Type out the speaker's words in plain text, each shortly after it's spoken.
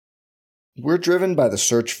We're driven by the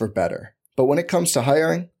search for better. But when it comes to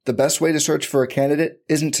hiring, the best way to search for a candidate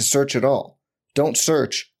isn't to search at all. Don't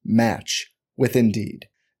search, match with Indeed.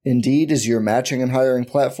 Indeed is your matching and hiring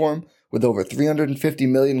platform with over 350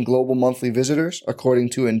 million global monthly visitors,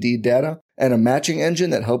 according to Indeed data, and a matching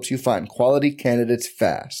engine that helps you find quality candidates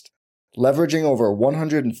fast. Leveraging over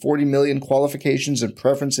 140 million qualifications and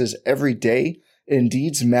preferences every day,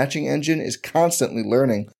 Indeed's matching engine is constantly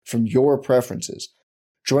learning from your preferences.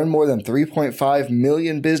 Join more than 3.5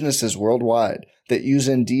 million businesses worldwide that use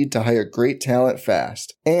Indeed to hire great talent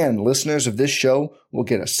fast. And listeners of this show will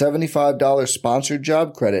get a $75 sponsored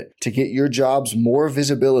job credit to get your jobs more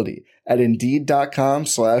visibility at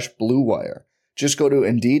Indeed.com/Blue Wire. Just go to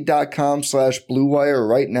Indeed.com/Blue Wire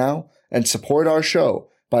right now and support our show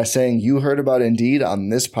by saying you heard about Indeed on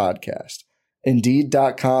this podcast.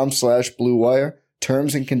 Indeed.com/Blue Wire.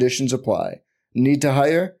 Terms and conditions apply. Need to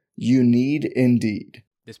hire? You need Indeed.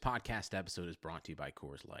 This podcast episode is brought to you by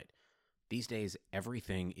Coors Light. These days,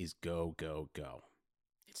 everything is go, go, go.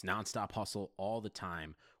 It's nonstop hustle all the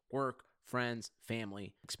time. Work, friends,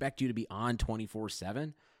 family, expect you to be on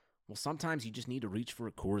 24/7. Well, sometimes you just need to reach for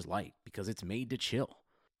a Coors Light because it's made to chill.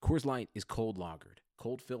 Coors Light is cold lagered,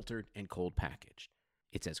 cold filtered, and cold packaged.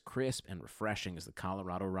 It's as crisp and refreshing as the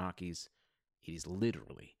Colorado Rockies. It is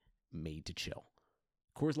literally made to chill.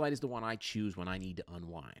 Coors Light is the one I choose when I need to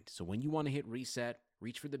unwind. So when you want to hit reset,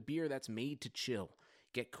 reach for the beer that's made to chill.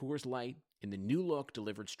 Get Coors Light in the new look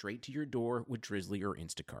delivered straight to your door with Drizzly or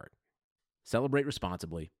Instacart. Celebrate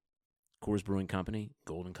responsibly. Coors Brewing Company,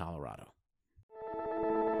 Golden, Colorado.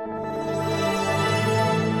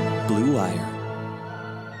 Blue Wire.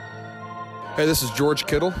 Hey, this is George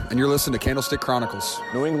Kittle, and you're listening to Candlestick Chronicles.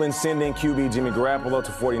 New England sending QB Jimmy Garoppolo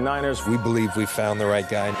to 49ers. We believe we found the right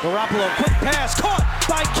guy. Garoppolo, quick pass, caught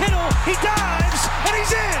by Kittle. He dives, and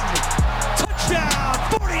he's in. Touchdown,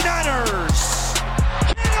 49ers.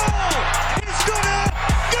 Kittle is gonna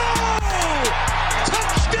go.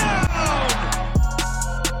 Touchdown.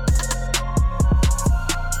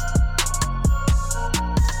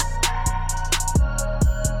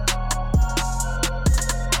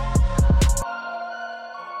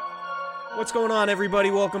 What's going on, everybody?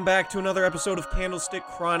 Welcome back to another episode of Candlestick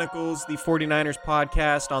Chronicles, the 49ers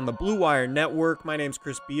podcast on the Blue Wire Network. My name's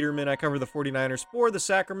Chris Biederman. I cover the 49ers for the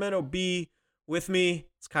Sacramento Bee. With me,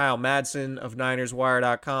 it's Kyle Madsen of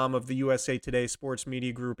NinersWire.com, of the USA Today Sports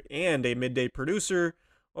Media Group, and a midday producer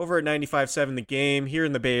over at 95.7 The Game here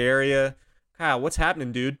in the Bay Area. Kyle, what's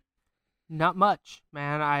happening, dude? Not much,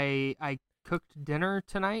 man. I cooked dinner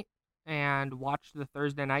tonight and watched the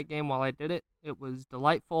Thursday night game while I did it. It was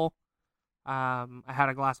delightful. I had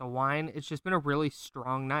a glass of wine. It's just been a really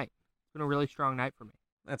strong night. It's been a really strong night for me.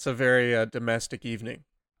 That's a very domestic evening.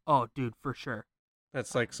 Oh, dude, for sure.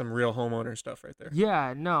 That's like some real homeowner stuff right there.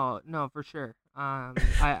 Yeah, no, for sure.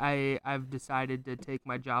 I've decided to take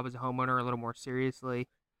my job as a homeowner a little more seriously.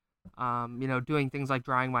 Doing things like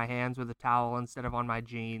drying my hands with a towel instead of on my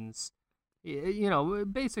jeans.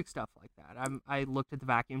 Basic stuff like that. I looked at the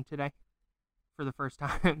vacuum today for the first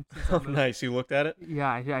time. Oh, nice. You looked at it? Yeah,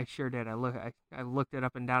 I sure did. I looked it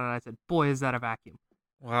up and down, and I said, boy, is that a vacuum.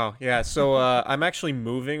 Wow. Yeah, so I'm actually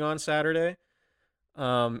moving on Saturday,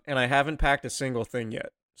 and I haven't packed a single thing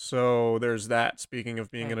yet. So there's that, speaking of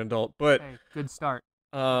being an adult. But good start.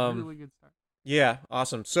 Really good start. Yeah,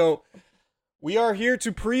 awesome. So we are here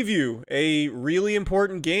to preview a really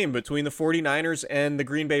important game between the 49ers and the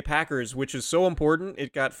Green Bay Packers, which is so important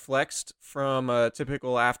it got flexed from a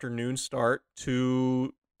typical afternoon start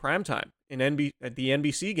to primetime at the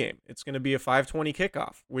NBC game. It's going to be a 5:20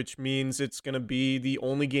 kickoff, which means it's going to be the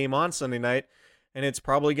only game on Sunday night, and it's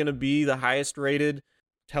probably going to be the highest rated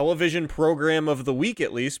television program of the week,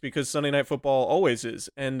 at least, because Sunday Night Football always is.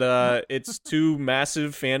 And it's two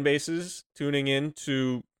massive fan bases tuning in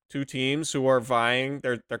to two teams who are vying.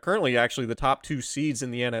 They're currently actually the top two seeds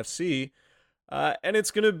in the NFC. And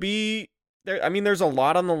it's going to be there. I mean, there's a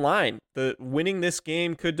lot on the line. Winning this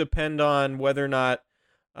game could depend on whether or not,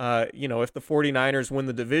 if the 49ers win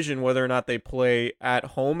the division, whether or not they play at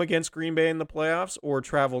home against Green Bay in the playoffs or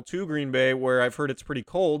travel to Green Bay, where I've heard it's pretty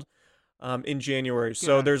cold in January.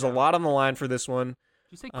 So there's a lot on the line for this one.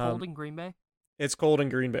 Did you say cold in Green Bay? It's cold in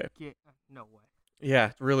Green Bay. No way.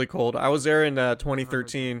 Yeah, really cold. I was there in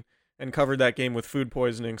 2013 and covered that game with food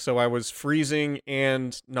poisoning, so I was freezing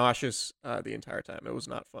and nauseous the entire time. It was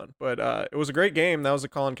not fun, but it was a great game. That was a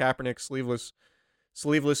Colin Kaepernick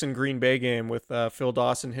sleeveless in Green Bay game with Phil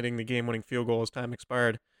Dawson hitting the game-winning field goal as time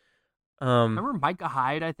expired. Remember Micah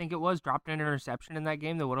Hyde, I think it was, dropped an interception in that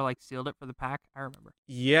game that would have sealed it for the Pack? I remember.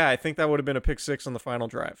 Yeah, I think that would have been a pick six on the final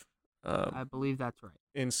drive. I believe that's right.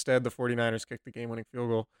 Instead, the 49ers kicked the game-winning field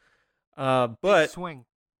goal. But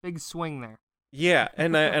big swing there. Yeah,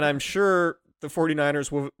 and I'm sure the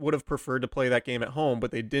 49ers would have preferred to play that game at home,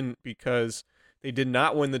 but they didn't because they did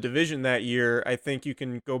not win the division that year. I think you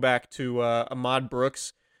can go back to Ahmad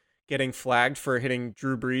Brooks getting flagged for hitting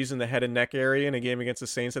Drew Brees in the head and neck area in a game against the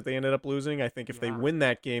Saints that they ended up losing. I think if they win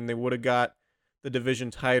that game, they would have got the division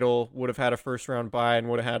title, would have had a first-round bye, and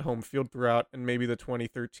would have had home field throughout, and maybe the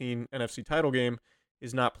 2013 NFC title game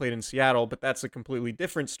is not played in Seattle, but that's a completely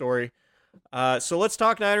different story. So let's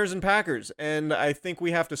talk Niners and Packers, and I think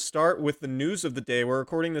we have to start with the news of the day. We're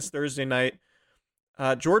recording this Thursday night.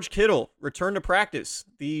 George Kittle returned to practice,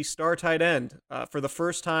 the star tight end, for the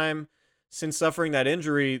first time since suffering that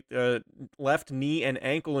injury, left knee and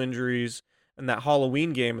ankle injuries in that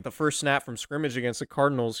Halloween game at the first snap from scrimmage against the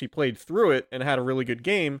Cardinals. He played through it and had a really good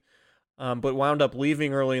game, but wound up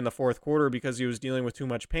leaving early in the fourth quarter because he was dealing with too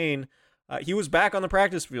much pain. He was back on the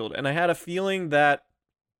practice field, and I had a feeling that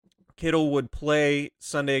Kittle would play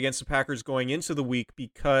Sunday against the Packers going into the week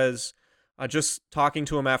because just talking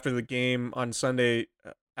to him after the game on Sunday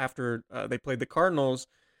after they played the Cardinals,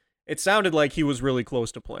 it sounded like he was really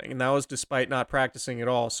close to playing, and that was despite not practicing at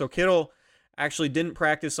all. So Kittle actually didn't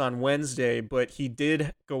practice on Wednesday, but he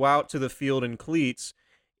did go out to the field in cleats,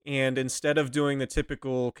 and instead of doing the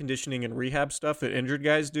typical conditioning and rehab stuff that injured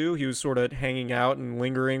guys do, he was sort of hanging out and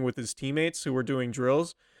lingering with his teammates who were doing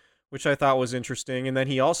drills, which I thought was interesting. And then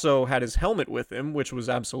he also had his helmet with him, which was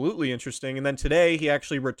absolutely interesting. And then today he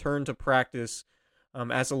actually returned to practice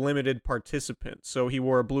as a limited participant. So he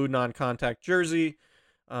wore a blue non-contact jersey.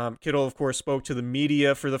 Kittle, of course, spoke to the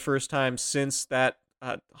media for the first time since that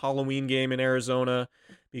Halloween game in Arizona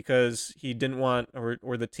because he didn't want,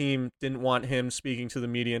 or the team didn't want him speaking to the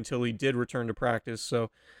media until he did return to practice. So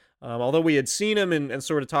although we had seen him and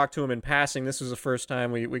sort of talked to him in passing, this was the first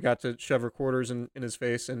time we got to shove recorders in his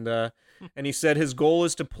face. And he said his goal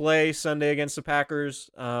is to play Sunday against the Packers.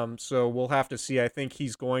 So we'll have to see. I think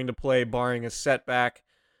he's going to play barring a setback.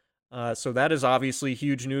 So that is obviously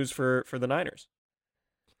huge news for the Niners.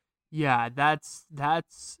 Yeah, that's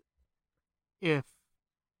if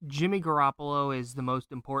Jimmy Garoppolo is the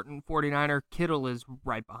most important 49er, Kittle is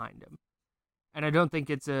right behind him. And I don't think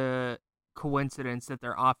it's a coincidence that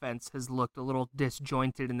their offense has looked a little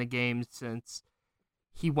disjointed in the game since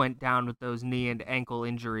he went down with those knee and ankle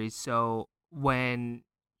injuries. So when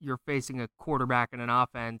you're facing a quarterback and an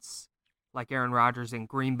offense like Aaron Rodgers in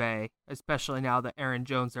Green Bay, especially now that Aaron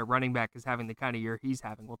Jones, their running back, is having the kind of year he's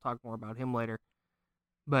having, we'll talk more about him later.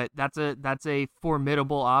 But that's a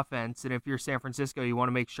formidable offense, and if you're San Francisco, you want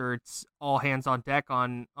to make sure it's all hands on deck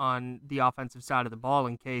on the offensive side of the ball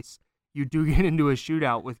in case you do get into a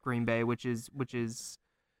shootout with Green Bay, which is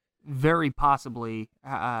very possibly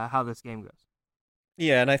how this game goes.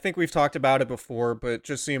 Yeah, and I think we've talked about it before, but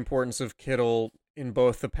just the importance of Kittle in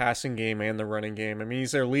both the passing game and the running game. I mean,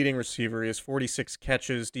 he's their leading receiver. He has 46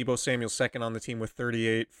 catches. Deebo Samuel's second on the team with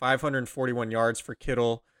 38, 541 yards for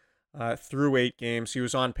Kittle. Through 8 games. He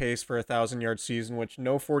was on pace for a 1,000-yard season, which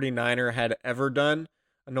no 49er had ever done.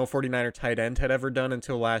 No 49er tight end had ever done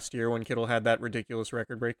until last year when Kittle had that ridiculous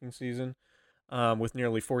record-breaking season with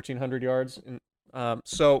nearly 1,400 yards.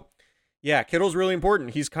 So, yeah, Kittle's really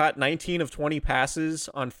important. He's caught 19 of 20 passes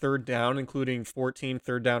on third down, including 14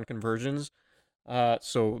 third-down conversions.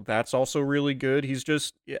 So that's also really good. He's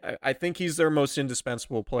just, I think he's their most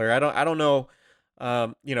indispensable player. I don't know,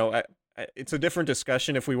 it's a different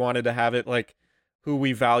discussion if we wanted to have it like who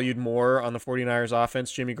we valued more on the 49ers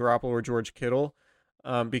offense, Jimmy Garoppolo or George Kittle,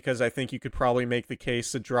 because I think you could probably make the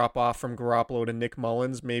case the drop off from Garoppolo to Nick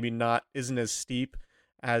Mullins maybe isn't as steep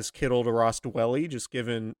as Kittle to Ross Dwelley, just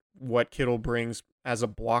given what Kittle brings as a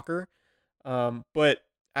blocker. But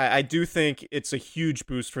I do think it's a huge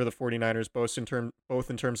boost for the 49ers, both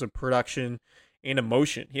in terms of production and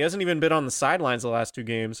emotion. He hasn't even been on the sidelines the last 2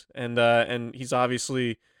 games, and he's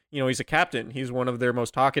obviously, he's a captain. He's one of their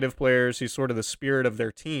most talkative players. He's sort of the spirit of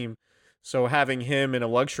their team. So having him in a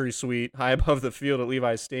luxury suite high above the field at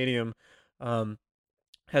Levi's Stadium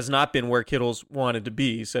has not been where Kittle's wanted to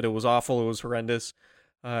be. He said it was awful, it was horrendous,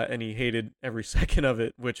 and he hated every second of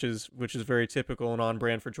it, which is very typical and on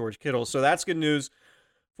brand for George Kittle. So that's good news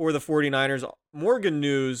for the 49ers. More good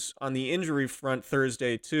news on the injury front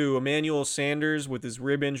Thursday, too. Emmanuel Sanders with his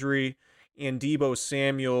rib injury and Deebo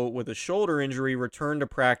Samuel with a shoulder injury returned to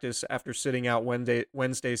practice after sitting out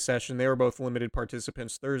Wednesday's session. They were both limited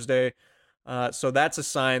participants Thursday. So that's a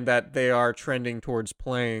sign that they are trending towards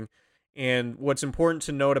playing. And what's important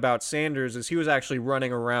to note about Sanders is he was actually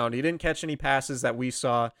running around. He didn't catch any passes that we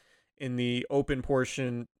saw in the open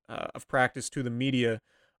portion of practice to the media,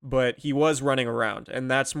 but he was running around, and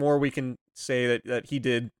that's more we can say that he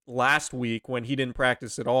did last week when he didn't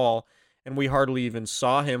practice at all, and we hardly even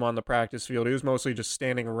saw him on the practice field. He was mostly just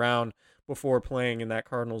standing around before playing in that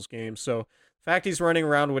Cardinals game. So the fact he's running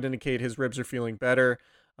around would indicate his ribs are feeling better.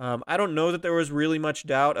 I don't know that there was really much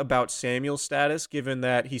doubt about Samuel's status, given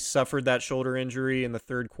that he suffered that shoulder injury in the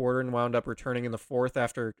third quarter and wound up returning in the fourth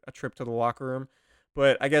after a trip to the locker room.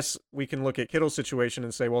 But I guess we can look at Kittle's situation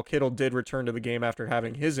and say, well, Kittle did return to the game after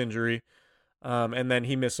having his injury, and then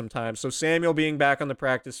he missed some time. So Samuel being back on the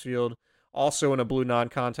practice field, also in a blue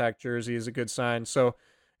non-contact jersey, is a good sign. So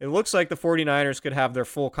it looks like the 49ers could have their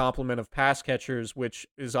full complement of pass catchers, which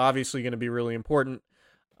is obviously going to be really important.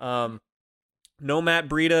 No Matt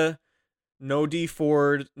Breida, no D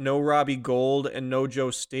Ford, no Robbie Gould, and no Joe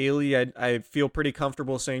Staley. I feel pretty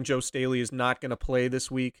comfortable saying Joe Staley is not going to play this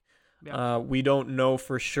week. Yeah. We don't know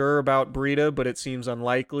for sure about Breida, but it seems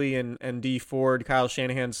unlikely. And D Ford, Kyle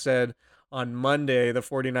Shanahan said on Monday, the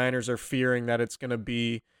 49ers are fearing that it's going to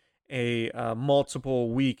be a multiple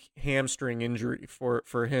week hamstring injury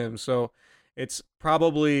for him. So it's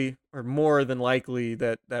probably, or more than likely,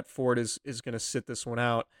 that Ford is going to sit this one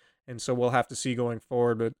out. And so we'll have to see going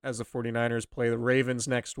forward. But as the 49ers play the Ravens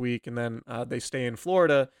next week, and then they stay in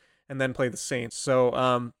Florida and then play the Saints.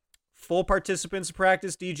 So full participants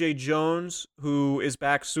practice. DJ Jones, who is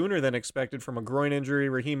back sooner than expected from a groin injury.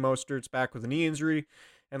 Raheem Mostert's back with a knee injury.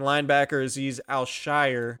 And linebacker Azeez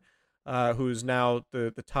Al-Shire, who's now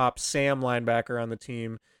the top Sam linebacker on the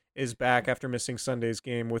team, is back after missing Sunday's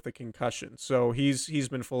game with a concussion. So he's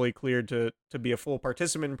been fully cleared to be a full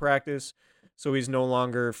participant in practice. So he's no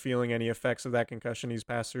longer feeling any effects of that concussion. He's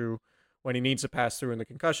passed through when he needs to pass through in the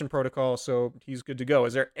concussion protocol, so he's good to go.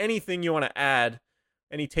 Is there anything you want to add,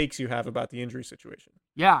 any takes you have about the injury situation?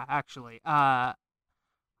 Yeah, actually. I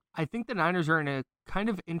think the Niners are in a kind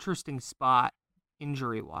of interesting spot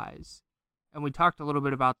injury-wise. And we talked a little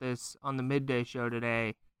bit about this on the midday show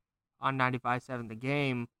today on 95.7 The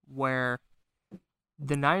Game, where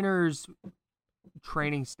the Niners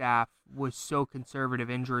training staff was so conservative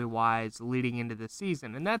injury-wise leading into the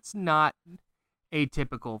season. And that's not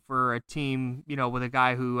atypical for a team, with a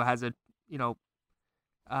guy who has a,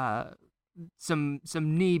 some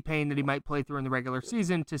knee pain that he might play through in the regular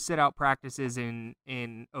season to sit out practices in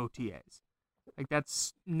OTAs. Like,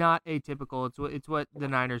 that's not atypical. It's what the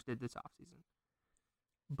Niners did this offseason.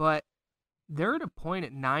 But they're at a point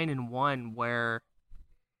at 9-1 where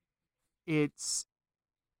it's,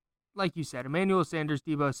 like you said, Emmanuel Sanders,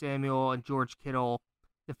 Deebo Samuel, and George Kittle,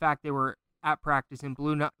 the fact they were at practice in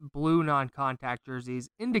blue non-contact jerseys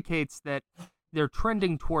indicates that they're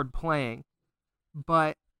trending toward playing.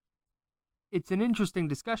 But it's an interesting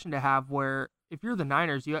discussion to have where if you're the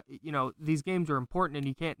Niners, you know these games are important and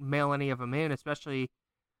you can't mail any of them in, especially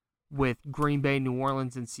with Green Bay, New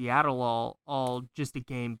Orleans, and Seattle all just a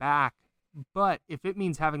game back. But if it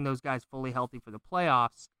means having those guys fully healthy for the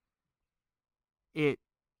playoffs, it's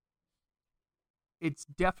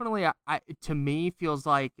definitely, to me, feels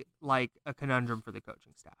like a conundrum for the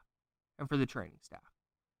coaching staff and for the training staff.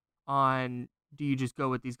 On, do you just go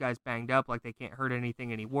with these guys banged up like they can't hurt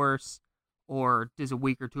anything any worse, or does a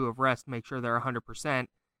week or two of rest make sure they're 100%?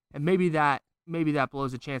 And maybe that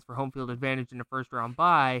blows a chance for home field advantage in a first round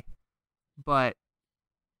bye, but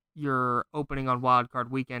you're opening on wild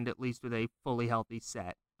card weekend at least with a fully healthy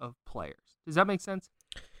set of players. Does that make sense?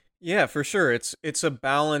 Yeah, for sure. It's a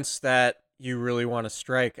balance that you really want to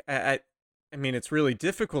strike. I mean, it's really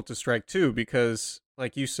difficult to strike too, because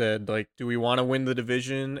like you said, like, do we want to win the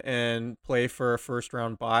division and play for a first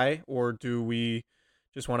round bye, or do we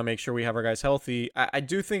just want to make sure we have our guys healthy? I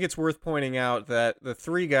do think it's worth pointing out that the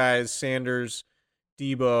three guys, Sanders,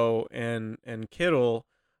 Deebo, and Kittle,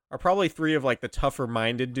 are probably three of like the tougher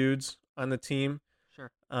minded dudes on the team.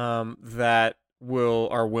 Sure. That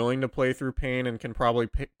are willing to play through pain and can probably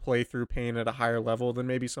play through pain at a higher level than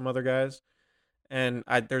maybe some other guys. And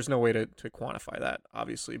there's no way to quantify that,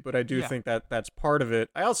 obviously, but I do think that that's part of it.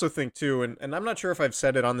 I also think too, and I'm not sure if I've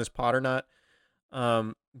said it on this pod or not,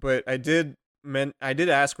 but I did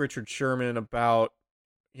ask Richard Sherman about,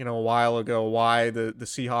 a while ago, why the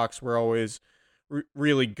Seahawks were always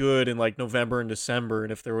really good in like November and December,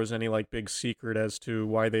 and if there was any like big secret as to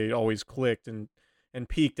why they always clicked and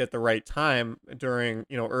peaked at the right time during,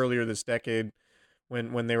 earlier this decade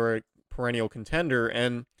when they were a perennial contender.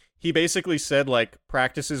 And he basically said like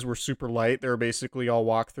practices were super light. They were basically all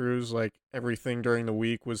walkthroughs. Like everything during the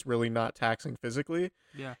week was really not taxing physically.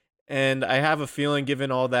 Yeah. And I have a feeling,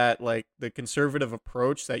 given all that, like the conservative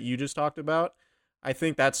approach that you just talked about, I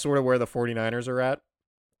think that's sort of where the 49ers are at.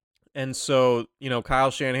 And so,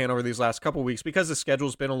 Kyle Shanahan over these last couple weeks, because the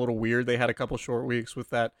schedule's been a little weird, they had a couple short weeks with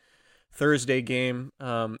that Thursday game,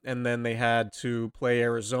 and then they had to play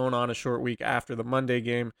Arizona on a short week after the Monday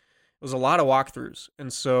game. It was a lot of walkthroughs.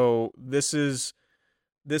 And so this is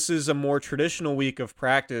a more traditional week of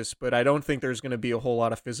practice, but I don't think there's going to be a whole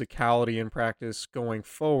lot of physicality in practice going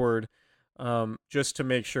forward, just to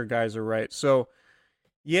make sure guys are right. So,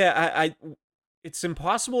 yeah, I it's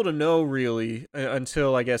impossible to know really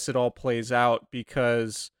until I guess it all plays out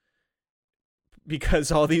because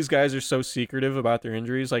all these guys are so secretive about their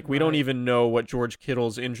injuries. Like, we don't even know what George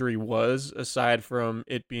Kittle's injury was aside from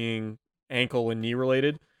it being ankle and knee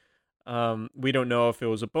related. We don't know if it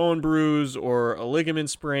was a bone bruise or a ligament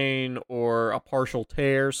sprain or a partial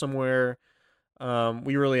tear somewhere.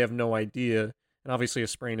 We really have no idea. And obviously a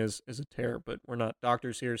sprain is a tear, but we're not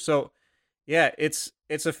doctors here. So yeah, it's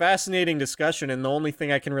a fascinating discussion. And the only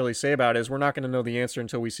thing I can really say about it is we're not going to know the answer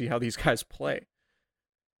until we see how these guys play.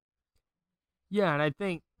 Yeah. And I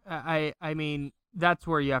think, I mean, that's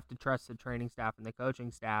where you have to trust the training staff and the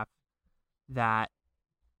coaching staff that,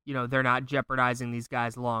 they're not jeopardizing these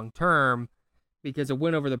guys long term, because a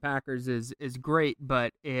win over the Packers is great.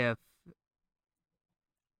 But I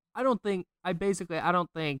don't think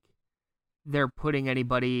they're putting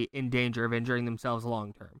anybody in danger of injuring themselves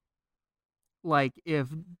long term. Like, if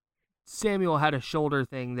Samuel had a shoulder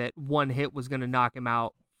thing that one hit was going to knock him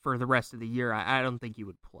out for the rest of the year, I don't think he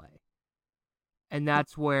would play. And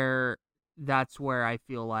that's where I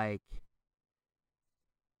feel like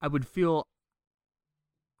I would feel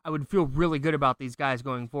really good about these guys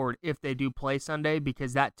going forward if they do play Sunday,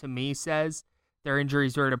 because that to me says their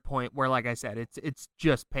injuries are at a point where, like I said, it's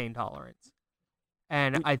just pain tolerance.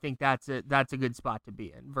 And I think that's a good spot to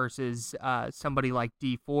be in versus somebody like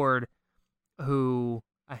D Ford, who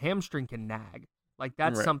a hamstring can nag. Like,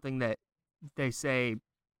 that's something that they say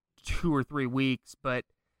 2 or 3 weeks, but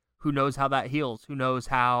who knows how that heals? Who knows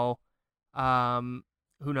how that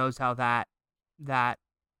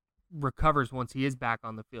recovers once he is back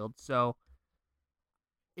on the field. So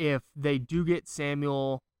if they do get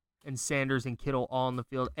Samuel and Sanders and Kittle all on the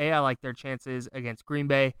field, A, I like their chances against Green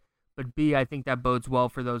Bay, but B, I think that bodes well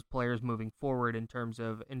for those players moving forward in terms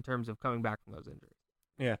of coming back from those injuries.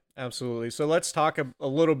 Yeah, absolutely. So let's talk a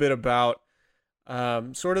little bit about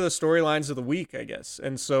sort of the storylines of the week, I guess.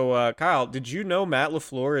 And so, Kyle, did you know Matt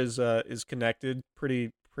LaFleur is connected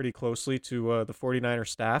pretty closely to the 49ers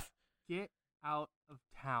staff? Get out of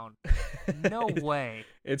town. No way.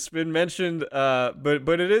 It's been mentioned,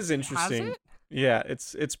 but it is interesting. Has it? Yeah,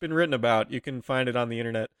 it's been written about. You can find it on the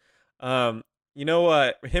internet. Him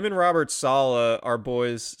and Robert Saleh are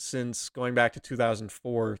boys since going back to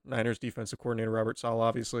 2004. Niners defensive coordinator Robert Saleh,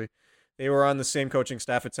 obviously. They were on the same coaching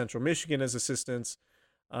staff at Central Michigan as assistants.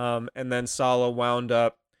 And then Saleh wound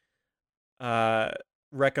up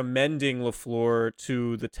recommending LaFleur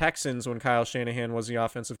to the Texans when Kyle Shanahan was the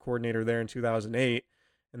offensive coordinator there in 2008.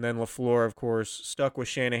 And then LaFleur, of course, stuck with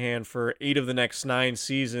Shanahan for 8 of the next 9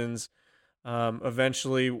 seasons,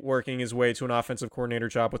 eventually working his way to an offensive coordinator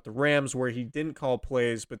job with the Rams, where he didn't call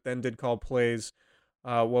plays, but then did call plays.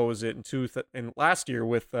 In last year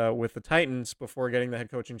with the Titans before getting the head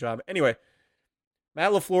coaching job. Anyway,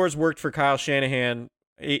 Matt LaFleur's worked for Kyle Shanahan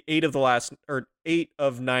 8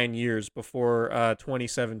 of 9 years before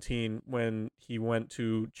 2017 when he went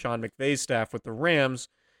to Sean McVay's staff with the Rams.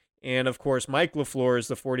 And of course, Mike LaFleur is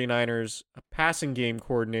the 49ers passing game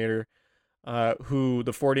coordinator, who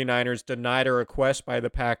the 49ers denied a request by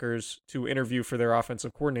the Packers to interview for their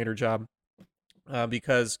offensive coordinator job,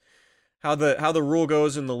 because how the rule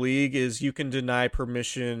goes in the league is you can deny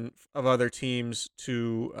permission of other teams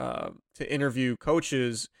to interview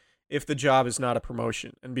coaches if the job is not a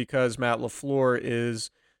promotion. And because Matt LaFleur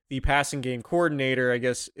is the passing game coordinator, I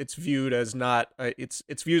guess it's viewed as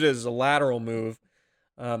it's viewed as a lateral move.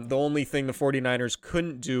 The only thing the 49ers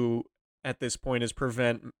couldn't do at this point is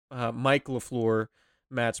prevent Mike LaFleur,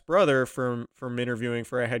 Matt's brother, from interviewing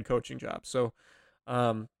for a head coaching job. So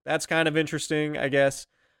that's kind of interesting, I guess.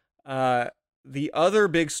 The other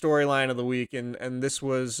big storyline of the week, and this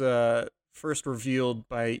was first revealed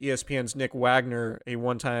by ESPN's Nick Wagner, a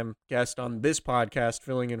one-time guest on this podcast,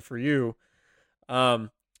 filling in for you.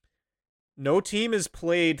 No team has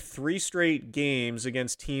played 3 straight games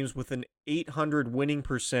against teams with an 800 winning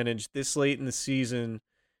percentage this late in the season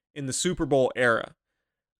in the Super Bowl era.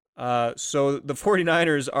 So the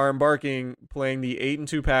 49ers are playing the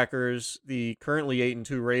 8-2 Packers, the currently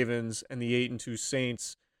 8-2 Ravens, and the 8-2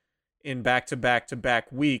 Saints in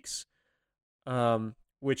back-to-back-to-back weeks,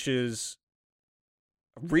 which is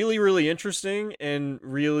really, really interesting, and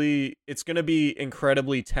really it's going to be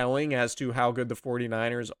incredibly telling as to how good the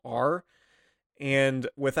 49ers are. And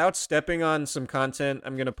without stepping on some content,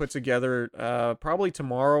 I'm going to put together probably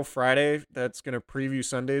tomorrow, Friday, that's going to preview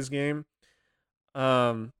Sunday's game.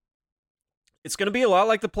 It's going to be a lot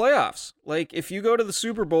like the playoffs. Like, if you go to the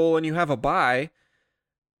Super Bowl and you have a bye,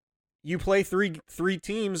 you play three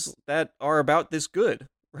teams that are about this good,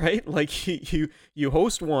 right? Like, you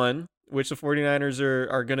host one, which the 49ers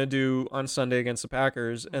are going to do on Sunday against the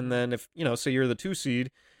Packers, and then if, say you're the 2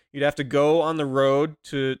 seed, you'd have to go on the road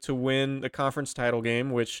to win the conference title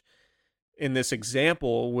game, which in this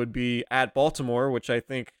example would be at Baltimore, which I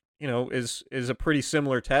think, is a pretty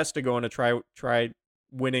similar test to going to try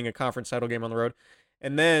winning a conference title game on the road.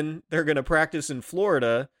 And then they're going to practice in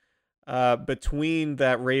Florida between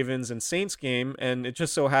that Ravens and Saints game. And it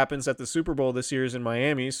just so happens that the Super Bowl this year is in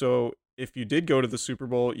Miami. So if you did go to the Super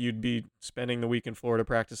Bowl, you'd be spending the week in Florida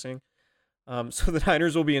practicing. So the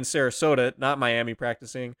Niners will be in Sarasota, not Miami,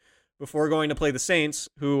 practicing before going to play the Saints,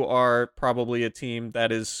 who are probably a team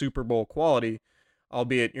that is Super Bowl quality,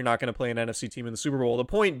 albeit you're not going to play an NFC team in the Super Bowl. The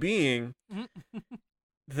point being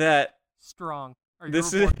that strong.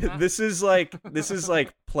 This is like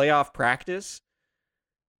playoff practice.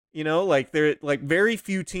 Like there like very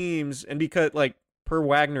few teams, and because like per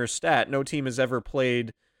Wagner's stat, no team has ever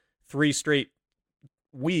played 3 straight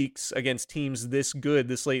weeks against teams this good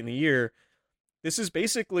this late in the year. This is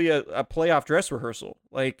basically a playoff dress rehearsal.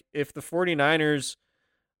 Like, if the 49ers,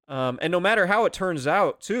 and no matter how it turns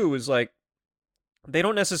out too, is like they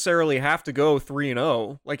don't necessarily have to go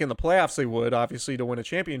 3-0 like in the playoffs they would, obviously, to win a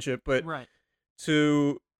championship, but right.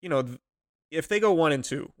 To, if they go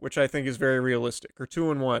 1-2, which I think is very realistic, or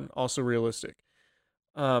 2-1, also realistic,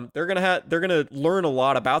 they're gonna learn a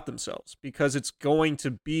lot about themselves, because it's going to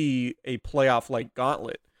be a playoff-like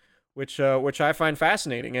gauntlet, which I find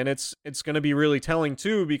fascinating, and it's going to be really telling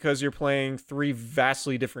too, because you're playing 3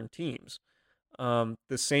 vastly different teams.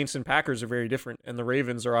 The Saints and Packers are very different, and the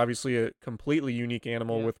Ravens are obviously a completely unique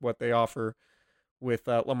animal with what they offer with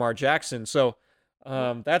Lamar Jackson. So.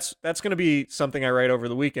 That's going to be something I write over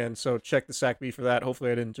the weekend, so check the Sack Beat for that.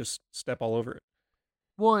 Hopefully I didn't just step all over it.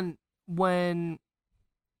 One, when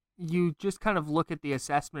you just kind of look at the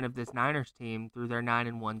assessment of this Niners team through their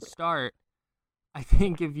 9-1 start, I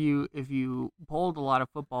think if you polled a lot of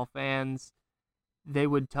football fans, they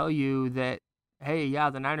would tell you that, hey,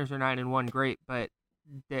 yeah, the Niners are 9-1, great, but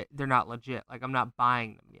they're not legit. Like, I'm not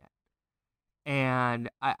buying them yet. And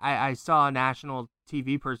I saw a national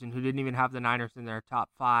TV person who didn't even have the Niners in their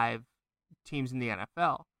top 5 teams in the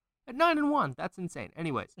NFL at 9-1. That's insane.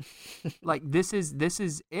 Anyways, like this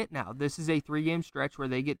is it now. This is a 3-game stretch where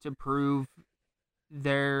they get to prove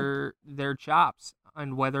their chops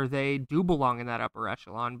and whether they do belong in that upper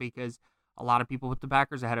echelon, because a lot of people put the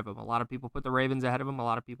Packers ahead of them. A lot of people put the Ravens ahead of them. A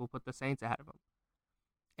lot of people put the Saints ahead of them.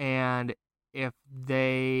 And if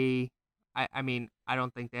they... I mean, I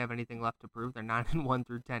don't think they have anything left to prove. They're 9-1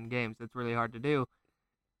 through 10 games. That's really hard to do.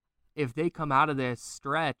 If they come out of this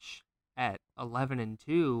stretch at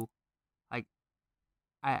 11-2, like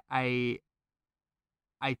I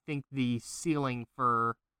think the ceiling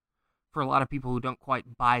for a lot of people who don't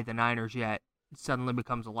quite buy the Niners yet suddenly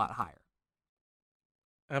becomes a lot higher.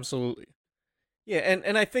 Absolutely. Yeah,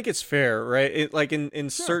 and I think it's fair, right? It, like in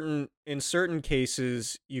Sure. certain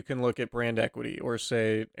cases, you can look at brand equity, or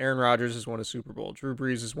say Aaron Rodgers has won a Super Bowl, Drew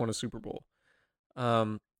Brees has won a Super Bowl.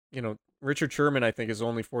 Richard Sherman, I think, is the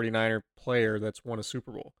only 49er player that's won a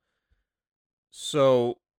Super Bowl.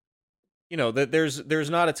 So, that there's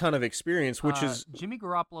not a ton of experience, which is Jimmy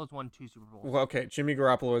Garoppolo's won 2 Super Bowls. well, okay. Jimmy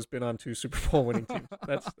Garoppolo has been on 2 Super Bowl winning teams.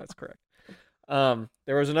 That's correct.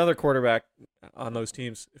 There was another quarterback on those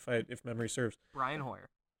teams, if memory serves. Brian Hoyer.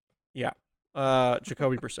 Yeah.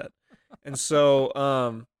 Jacoby Brissett. And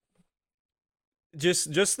so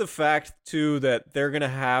just the fact too that they're going to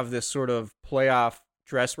have this sort of playoff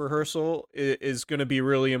dress rehearsal is going to be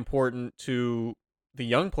really important to the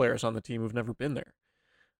young players on the team who've never been there.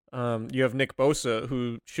 You have Nick Bosa,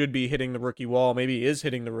 who should be hitting the rookie wall, maybe is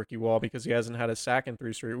hitting the rookie wall because he hasn't had a sack in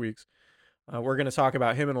 3 straight weeks. We're going to talk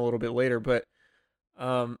about him in a little bit later, but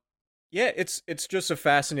it's just a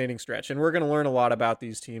fascinating stretch, and we're going to learn a lot about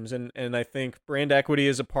these teams, and I think brand equity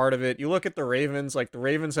is a part of it. You look at the Ravens, like the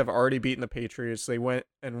Ravens have already beaten the Patriots. They went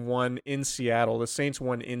and won in Seattle. The Saints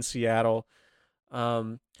won in Seattle.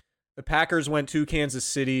 The Packers went to Kansas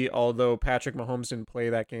City, although Patrick Mahomes didn't play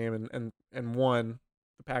that game and won.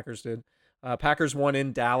 The Packers did. Packers won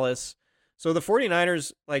in Dallas. So the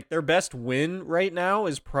 49ers, like their best win right now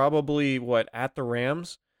is probably at the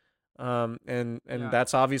Rams. And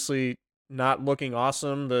that's obviously not looking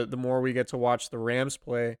awesome the more we get to watch the Rams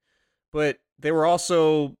play. But they were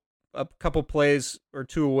also a couple plays or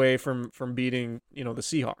two away from beating, the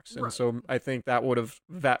Seahawks. And so I think that would have,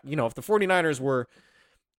 if the 49ers were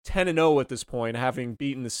 10-0 at this point, having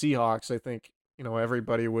beaten the Seahawks, I think,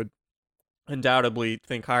 everybody would undoubtedly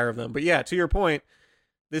think higher of them. But yeah, to your point,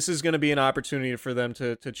 this is going to be an opportunity for them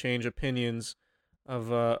to change opinions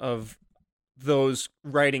of those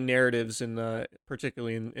writing narratives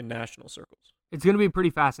particularly in national circles. It's going to be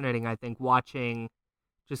pretty fascinating, I think, watching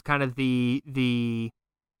just kind of the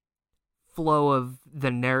flow of the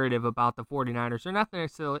narrative about the 49ers,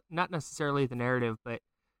 or not necessarily the narrative, but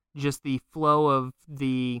just the flow of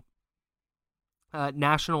the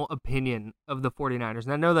national opinion of the 49ers.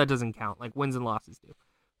 And I know that doesn't count, like wins and losses do,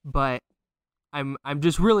 but I'm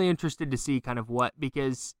just really interested to see kind of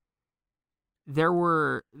because there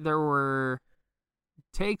were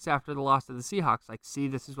takes after the loss of the Seahawks, like, see,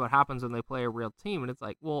 this is what happens when they play a real team. And it's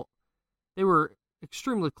like, well, they were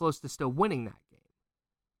extremely close to still winning that game.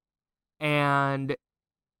 And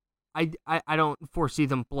I don't foresee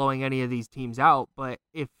them blowing any of these teams out, but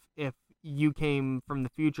if you came from the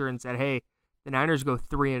future and said, hey, the Niners go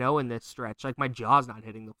 3-0 in this stretch, like, my jaw's not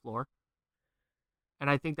hitting the floor. And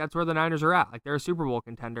I think that's where the Niners are at. Like, they're a Super Bowl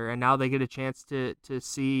contender, and now they get a chance to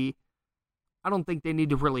see. I don't think they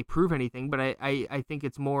need to really prove anything, but I think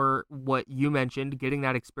it's more what you mentioned, getting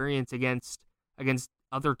that experience against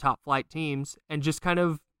other top flight teams and just kind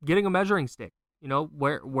of getting a measuring stick.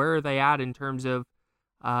 Where are they at in terms of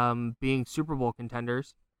being Super Bowl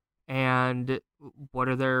contenders, and what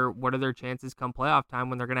are their chances come playoff time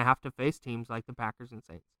when they're going to have to face teams like the Packers and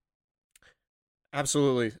Saints?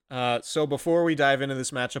 Absolutely. So before we dive into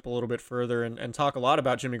this matchup a little bit further and talk a lot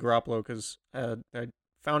about Jimmy Garoppolo, because I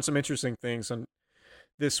found some interesting things on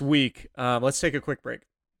this week, let's take a quick break.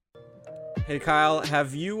 Hey, Kyle,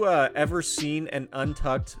 have you ever seen an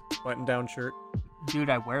untucked button-down shirt? Dude,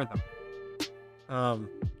 I wear them.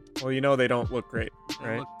 Well, they don't look great,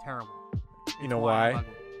 right? They look terrible. You know why?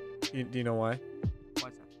 Do you know why?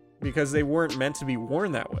 Why's that? Because they weren't meant to be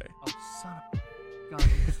worn that way. Oh, son of a gun.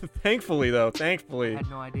 Thankfully, I had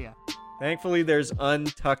no idea. Thankfully, there's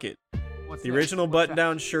Untuck It. What's the this? original What's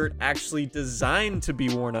button-down shirt actually designed to be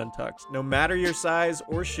worn untucked. No matter your size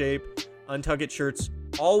or shape, Untuck It shirts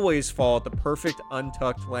always fall at the perfect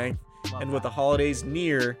untucked length. Love with that. the holidays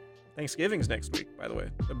near, Thanksgiving's next week, by the way,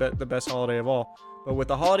 the best holiday of all. But with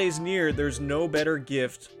the holidays near, there's no better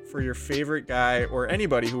gift for your favorite guy or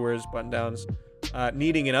anybody who wears button-downs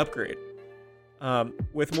needing an upgrade.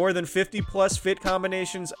 With more than 50 plus fit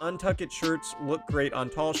combinations, Untuck It shirts look great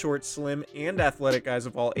on tall, short, slim, and athletic guys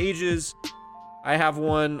of all ages. I have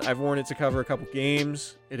one. I've worn it to cover a couple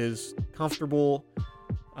games. It is comfortable.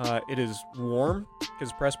 It is warm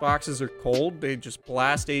because press boxes are cold. They just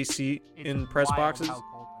blast AC in press boxes. How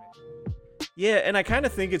cold it is. Yeah, and I kind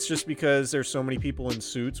of think it's just because there's so many people in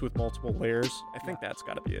suits with multiple layers. I think that's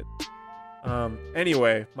got to be it.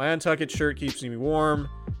 Anyway, my Untuck It shirt keeps me warm.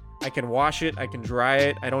 I can wash it. I can dry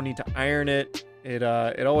it. I don't need to iron it. It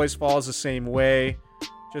always falls the same way.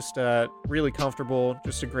 Just really comfortable.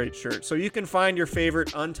 Just a great shirt. So you can find your favorite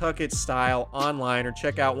Untuck It style online or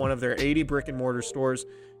check out one of their 80 brick and mortar stores.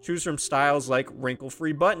 Choose from styles like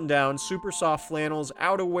wrinkle-free button-downs, super soft flannels,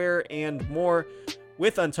 outerwear, and more.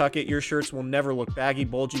 With Untuck It, your shirts will never look baggy,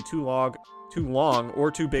 bulgy, too long, or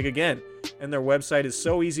too big again. And their website is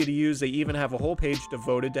so easy to use, they even have a whole page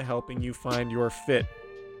devoted to helping you find your fit.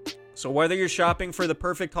 So whether you're shopping for the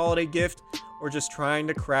perfect holiday gift or just trying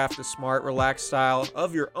to craft a smart, relaxed style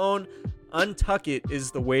of your own, Untuck It is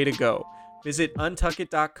the way to go. Visit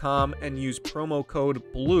untuckit.com and use promo code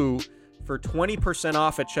BLUE for 20%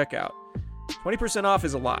 off at checkout. 20% off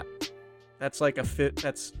is a lot. That's like a fifth.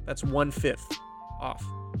 That's 1/5 off.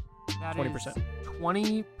 That 20%.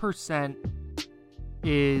 20%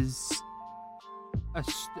 is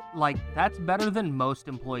that's better than most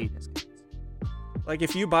employee discounts. Like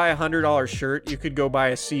if you buy a $100 shirt, you could go buy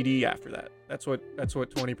a CD after that. That's what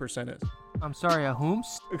 20% is. I'm sorry, a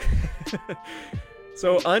whomst?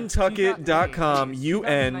 So untuckit.com,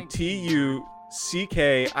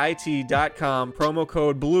 untuckit.com, promo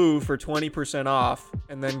code BLUE for 20% off,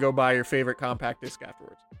 and then go buy your favorite compact disc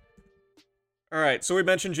afterwards. All right, so we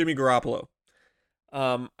mentioned Jimmy Garoppolo.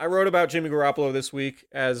 I wrote about Jimmy Garoppolo this week,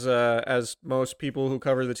 as most people who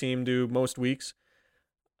cover the team do most weeks,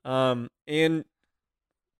 and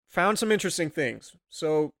found some interesting things.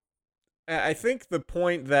 So I think the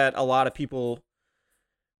point that a lot of people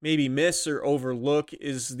maybe miss or overlook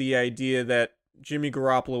is the idea that Jimmy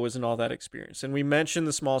Garoppolo isn't all that experienced. And we mentioned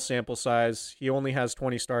the small sample size. He only has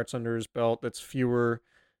 20 starts under his belt. That's fewer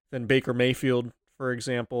than Baker Mayfield, for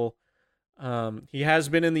example. He has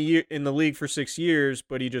been in the league for 6 years,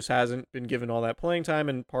 but he just hasn't been given all that playing time,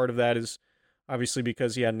 and part of that is obviously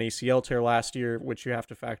because he had an ACL tear last year, which you have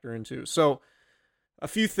to factor into. So a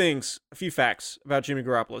few facts about Jimmy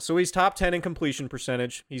Garoppolo. So he's top 10 in completion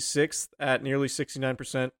percentage. He's 6th at nearly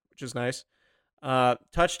 69%, which is nice.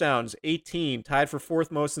 Touchdowns, 18, tied for 4th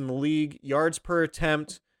most in the league. Yards per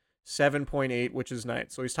attempt, 7.8, which is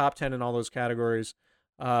nice. So he's top 10 in all those categories.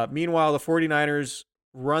 Meanwhile, the 49ers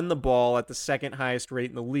run the ball at the second highest rate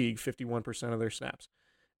in the league, 51% of their snaps.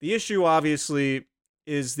 The issue, obviously,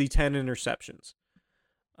 is the 10 interceptions.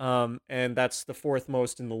 And that's the 4th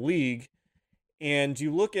most in the league. And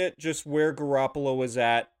you look at just where Garoppolo was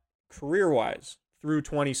at career-wise through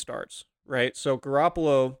 20 starts, right? So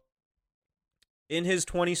Garoppolo, in his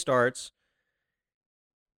 20 starts,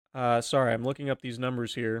 I'm looking up these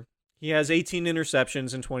numbers here. He has 18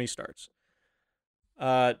 interceptions in 20 starts.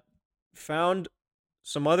 Found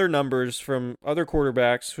some other numbers from other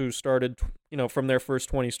quarterbacks who started, from their first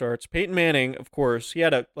 20 starts. Peyton Manning, of course, he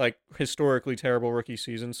had a historically terrible rookie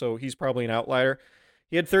season, so he's probably an outlier.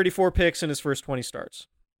 He had 34 picks in his first 20 starts.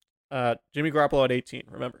 Jimmy Garoppolo had 18,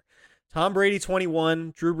 remember. Tom Brady,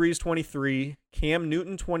 21. Drew Brees, 23. Cam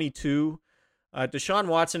Newton, 22. Deshaun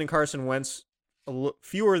Watson and Carson Wentz,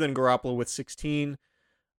 fewer than Garoppolo with 16.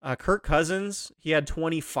 Kirk Cousins, he had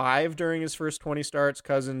 25 during his first 20 starts.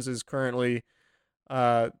 Cousins is currently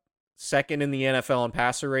second in the NFL in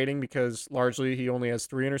passer rating because largely he only has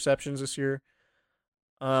 3 interceptions this year.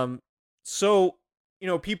 So,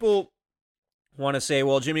 people want to say,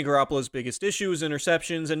 well, Jimmy Garoppolo's biggest issue is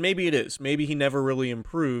interceptions, and maybe it is. Maybe he never really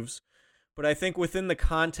improves. But I think within the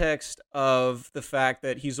context of the fact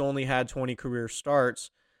that he's only had 20 career starts,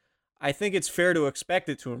 I think it's fair to expect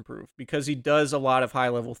it to improve because he does a lot of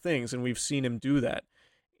high-level things, and we've seen him do that.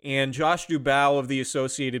 And Josh Dubow of the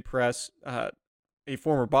Associated Press, a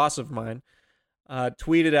former boss of mine,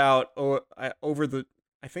 tweeted out over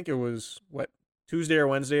I think it was, Tuesday or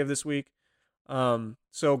Wednesday of this week.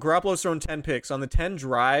 So Garoppolo's thrown 10 picks. On the 10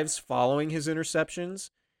 drives following his interceptions,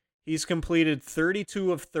 he's completed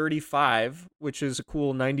 32 of 35, which is a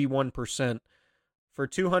cool 91%, for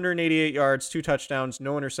 288 yards, 2 touchdowns,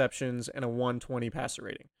 no interceptions, and a 120 passer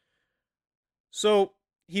rating. So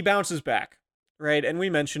he bounces back, right? And we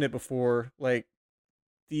mentioned it before,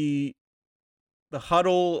 the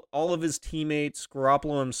huddle, all of his teammates,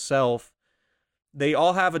 Garoppolo himself, they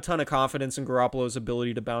all have a ton of confidence in Garoppolo's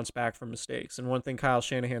ability to bounce back from mistakes. And one thing Kyle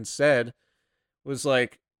Shanahan said was we'll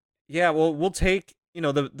take,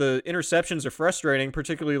 the interceptions are frustrating,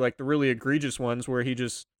 particularly the really egregious ones where he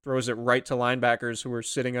just throws it right to linebackers who are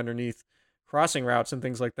sitting underneath crossing routes and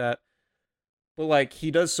things like that. But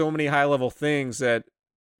he does so many high level things that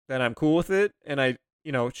I'm cool with it. And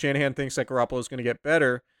Shanahan thinks that Garoppolo is going to get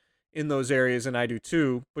better in those areas, and I do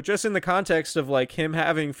too. But just in the context of him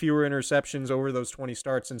having fewer interceptions over those 20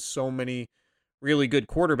 starts and so many really good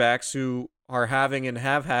quarterbacks who are having and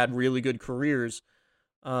have had really good careers,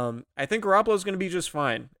 I think Garoppolo is going to be just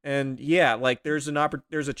fine. And yeah, there's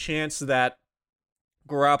a chance that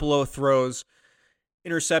Garoppolo throws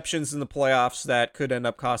interceptions in the playoffs that could end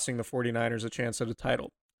up costing the 49ers a chance at a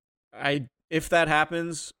title. If that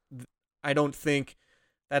happens, I don't think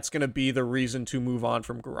that's going to be the reason to move on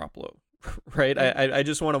from Garoppolo, right? I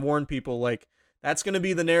just want to warn people, that's going to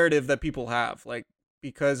be the narrative that people have,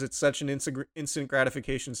 because it's such an instant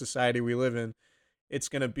gratification society we live in. It's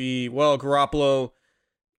going to be, well, Garoppolo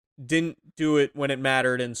didn't do it when it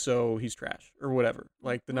mattered, and so he's trash, or whatever.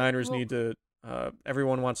 The Niners need to,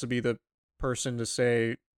 everyone wants to be the person to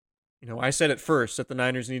say, I said it first, that the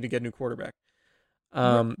Niners need to get a new quarterback.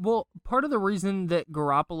 Well, part of the reason that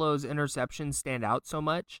Garoppolo's interceptions stand out so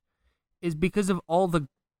much is because of all the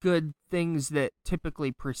good things that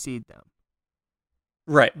typically precede them.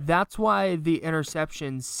 Right. That's why the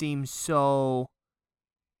interceptions seem so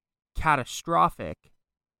catastrophic,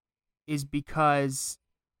 is because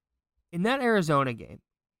in that Arizona game,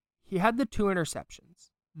 he had the 2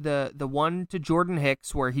 interceptions. The one to Jordan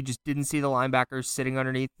Hicks where he just didn't see the linebackers sitting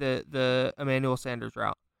underneath the Emmanuel Sanders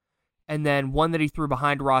route. And then one that he threw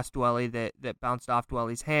behind Ross Dwelley that bounced off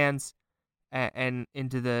Dwelley's hands and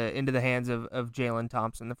into the hands of Jalen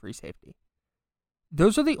Thompson, the free safety.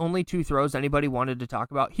 Those are the only 2 throws anybody wanted to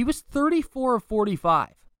talk about. He was 34 of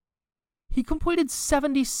 45. He completed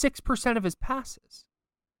 76% of his passes.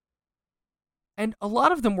 And a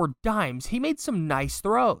lot of them were dimes. He made some nice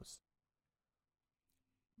throws.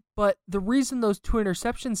 But the reason those 2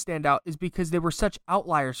 interceptions stand out is because they were such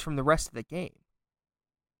outliers from the rest of the game.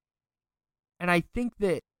 And I think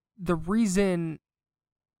that the reason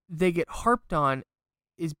they get harped on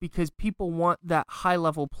is because people want that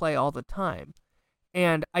high-level play all the time.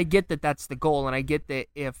 And I get that that's the goal, and I get that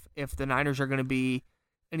if the Niners are going to be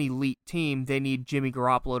an elite team, they need Jimmy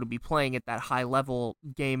Garoppolo to be playing at that high level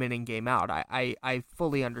game in and game out. I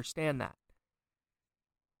fully understand that.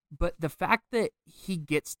 But the fact that he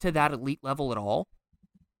gets to that elite level at all,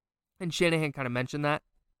 and Shanahan kind of mentioned that,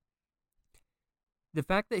 the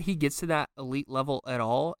fact that he gets to that elite level at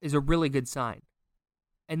all is a really good sign.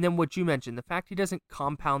 And then what you mentioned, the fact he doesn't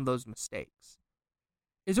compound those mistakes,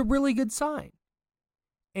 is a really good sign.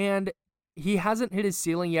 And he hasn't hit his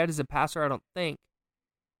ceiling yet as a passer, I don't think.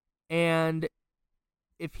 And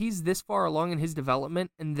if he's this far along in his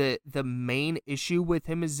development, and the main issue with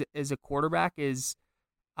him as a quarterback is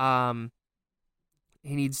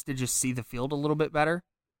he needs to just see the field a little bit better,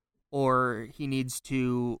 or he needs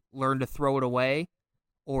to learn to throw it away,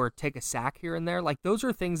 or take a sack here and there. Like, those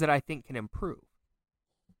are things that I think can improve.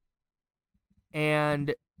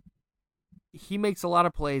 And he makes a lot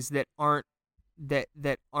of plays that aren't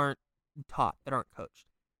taught, that aren't coached.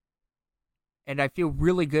 And I feel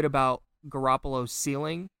really good about Garoppolo's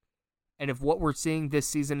ceiling. And if what we're seeing this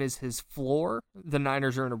season is his floor, the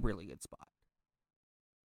Niners are in a really good spot.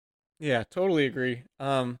 Yeah, totally agree.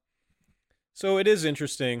 So it is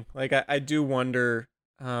interesting. Like, I do wonder,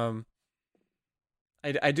 I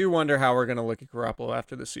do wonder how we're going to look at Garoppolo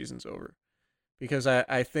after the season's over. Because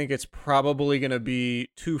I think it's probably going to be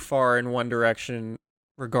too far in one direction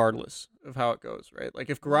regardless of how it goes, right? Like,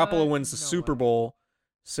 if Garoppolo wins the Super Bowl,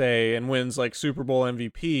 say, and wins, like, Super Bowl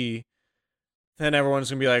MVP, then everyone's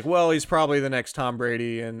going to be like, well, he's probably the next Tom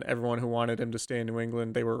Brady, and everyone who wanted him to stay in New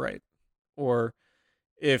England, they were right. Or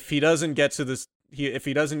if he doesn't get to this, if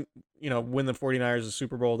he doesn't, win the 49ers a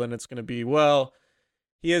Super Bowl, then it's going to be, well,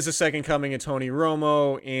 he is the second coming of Tony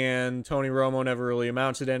Romo, and Tony Romo never really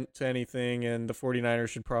amounted to anything, and the 49ers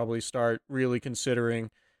should probably start really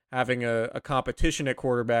considering having a competition at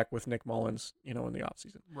quarterback with Nick Mullins, in the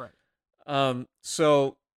offseason. Right.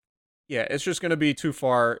 So, yeah, it's just going to be too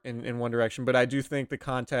far in one direction, but I do think the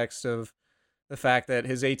context of the fact that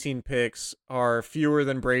his 18 picks are fewer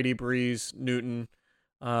than Brady, Breeze, Newton,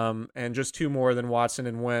 and just 2 more than Watson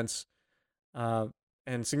and Wentz,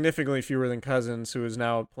 and significantly fewer than Cousins, who is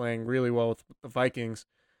now playing really well with the Vikings.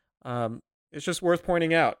 It's just worth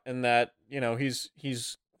pointing out, and that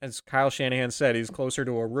he's as Kyle Shanahan said, he's closer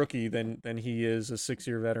to a rookie than he is a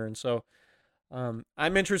 6-year veteran. So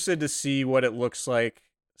I'm interested to see what it looks like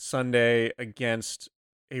Sunday against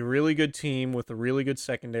a really good team with a really good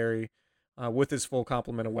secondary, with his full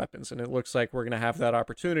complement of weapons, and it looks like we're going to have that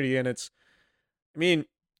opportunity. And it's,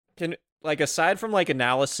 aside from like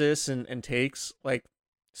analysis and takes, like,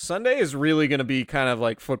 Sunday is really going to be kind of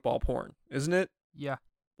like football porn, isn't it? Yeah.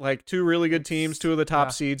 Like, 2 really good teams, 2 of the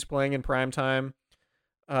top seeds playing in prime time.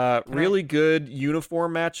 Really good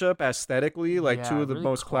uniform matchup aesthetically, like 2 of the really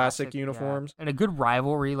most classic uniforms. And a good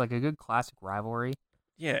rivalry, like a good classic rivalry.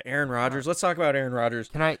 Yeah, Aaron Rodgers. Let's talk about Aaron Rodgers.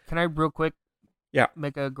 Can I real quick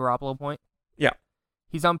make a Garoppolo point? Yeah.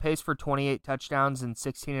 He's on pace for 28 touchdowns and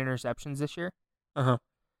 16 interceptions this year. Uh-huh.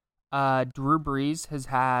 Drew Brees has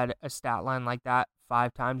had a stat line like that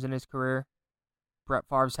 5 times in his career. Brett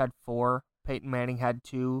Favre's had 4. Peyton Manning had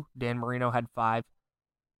 2. Dan Marino had 5.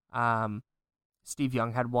 Steve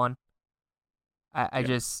Young had 1.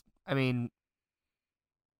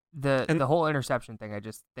 The whole interception thing, I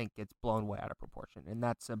just think it's blown way out of proportion. And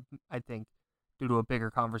that's, I think, due to a bigger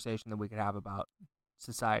conversation that we could have about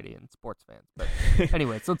society and sports fans. But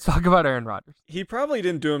anyways, let's talk about Aaron Rodgers. He probably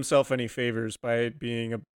didn't do himself any favors by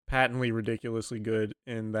being a patently ridiculously good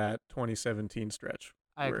in that 2017 stretch.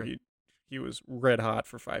 I agree. Where he was red hot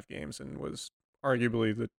for 5 games and was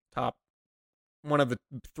arguably one of the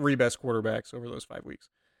 3 best quarterbacks over those 5 weeks.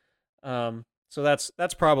 So that's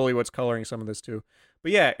probably what's coloring some of this too.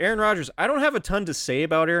 But yeah, Aaron Rodgers, I don't have a ton to say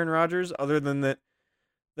about Aaron Rodgers other than that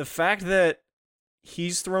the fact that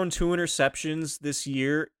he's thrown 2 interceptions this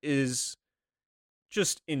year is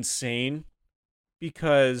just insane.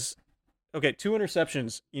 Because, okay, 2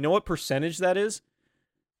 interceptions, you know what percentage that is?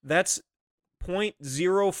 That's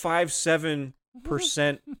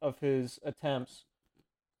 0.057% of his attempts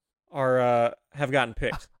have gotten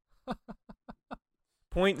picked.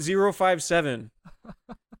 0.057.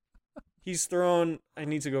 He's thrown, I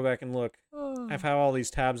need to go back and look. I've had all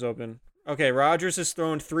these tabs open. Okay, Rodgers has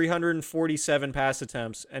thrown 347 pass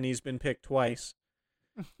attempts, and he's been picked twice.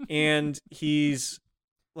 And he's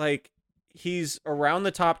around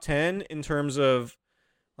the top 10 in terms of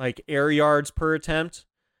like air yards per attempt.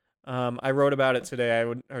 I wrote about it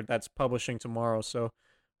today. That's publishing tomorrow, so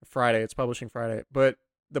Friday. It's publishing Friday. But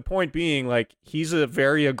the point being, like, he's a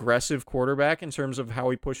very aggressive quarterback in terms of how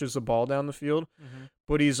he pushes the ball down the field. Mm-hmm.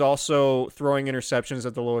 but he's also throwing interceptions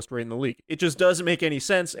at the lowest rate in the league. It just doesn't make any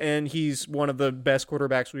sense, and he's one of the best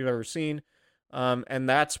quarterbacks we've ever seen. And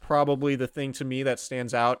that's probably the thing to me that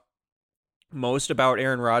stands out most about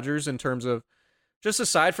Aaron Rodgers in terms of, just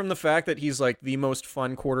aside from the fact that he's like the most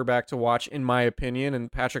fun quarterback to watch, in my opinion,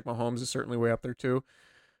 and Patrick Mahomes is certainly way up there too.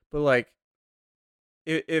 But like,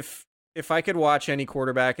 if I could watch any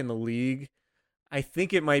quarterback in the league, I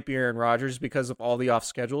think it might be Aaron Rodgers because of all the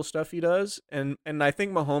off-schedule stuff he does, and I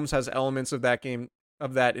think Mahomes has elements of that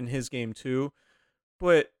in his game too.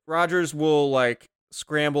 But Rodgers will like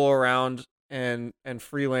scramble around and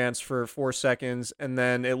freelance for 4 seconds, and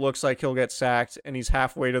then it looks like he'll get sacked, and he's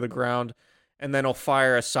halfway to the ground, and then he'll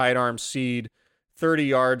fire a sidearm seed 30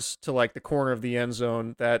 yards to like the corner of the end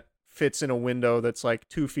zone that fits in a window that's like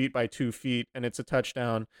 2 feet by 2 feet, and it's a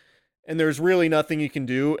touchdown. And there's really nothing you can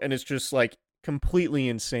do, and it's just like completely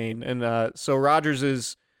insane. And so Rodgers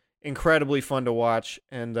is incredibly fun to watch,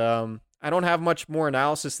 and I don't have much more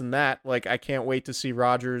analysis than that. Like, I can't wait to see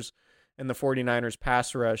Rodgers and the 49ers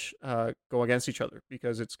pass rush go against each other,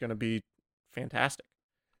 because it's going to be fantastic.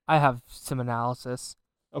 I have some analysis.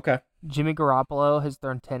 Okay. Jimmy Garoppolo has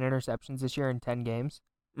thrown 10 interceptions this year in 10 games.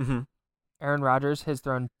 Mm-hmm. Aaron Rodgers has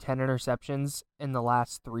thrown 10 interceptions in the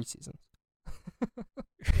last 3 seasons.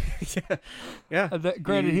 Yeah.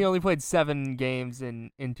 Granted, he only played 7 games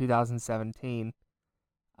in 2017.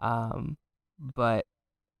 But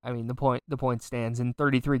I mean, the point stands. In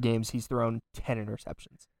 33 games, he's thrown 10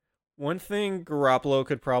 interceptions. One thing Garoppolo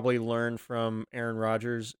could probably learn from Aaron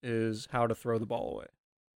Rodgers is how to throw the ball away.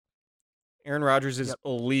 Aaron Rodgers is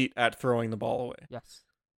elite at throwing the ball away. Yes.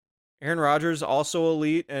 Aaron Rodgers also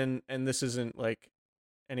elite, and this isn't like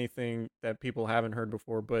anything that people haven't heard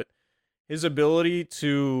before, but his ability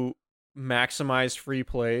to maximize free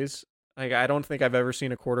plays. Like, I don't think I've ever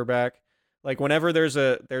seen a quarterback, like, whenever there's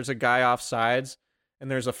a guy off sides and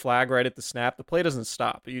there's a flag right at the snap, the play doesn't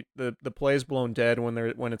stop. The play is blown dead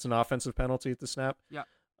when it's an offensive penalty at the snap. Yeah.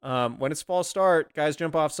 When it's false start, guys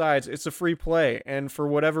jump off sides, it's a free play. And for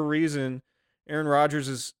whatever reason, Aaron Rodgers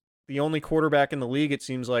is the only quarterback in the league, it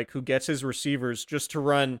seems like, who gets his receivers just to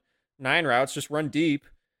run 9 routes, just run deep.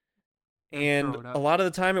 And a lot of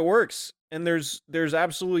the time it works. And there's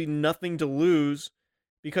absolutely nothing to lose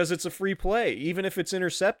because it's a free play. Even if it's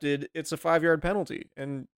intercepted, it's a 5-yard penalty,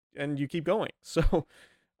 and you keep going. So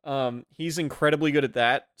he's incredibly good at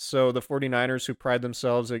that. So the 49ers, who pride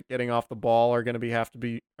themselves at getting off the ball, are going to have to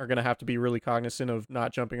be really cognizant of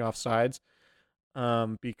not jumping off sides,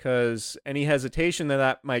 because any hesitation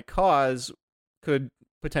that might cause could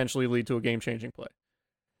potentially lead to a game-changing play.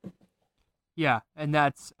 Yeah, and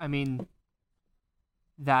that's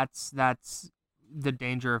the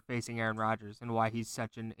danger of facing Aaron Rodgers and why he's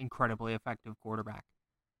such an incredibly effective quarterback.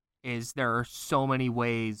 Is there are so many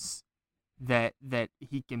ways that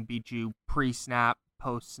he can beat you pre-snap,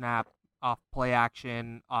 post-snap, off play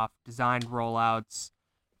action, off designed rollouts,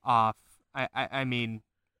 off. I mean,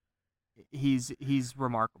 he's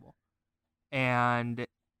remarkable, and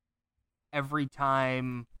every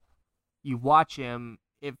time you watch him,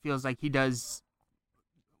 it feels like he does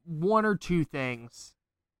one or two things,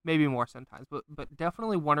 maybe more sometimes, but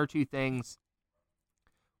definitely one or two things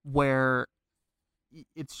where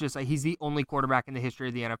it's just like he's the only quarterback in the history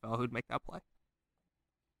of the NFL who'd make that play.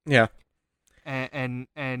 Yeah. And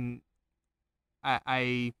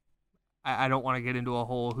I don't want to get into a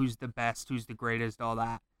whole who's the best, who's the greatest, all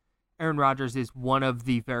that. Aaron Rodgers is one of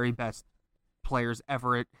the very best players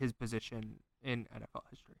ever at his position in NFL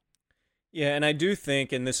history. Yeah, and I do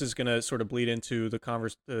think, and this is going to sort of bleed into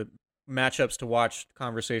the matchups to watch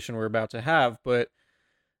conversation we're about to have, but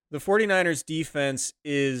the 49ers defense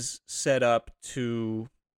is set up to,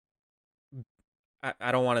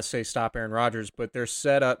 I don't want to say stop Aaron Rodgers, but they're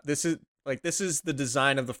set up, this is the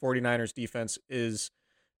design of the 49ers defense, is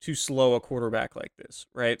to slow a quarterback like this,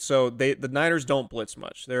 right? So the Niners don't blitz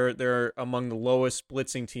much. They're among the lowest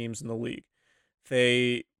blitzing teams in the league.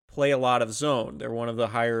 They play a lot of zone. They're one of the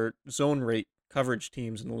higher zone rate coverage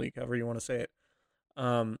teams in the league, however you want to say it.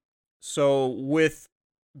 So with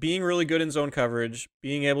being really good in zone coverage,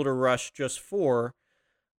 being able to rush just 4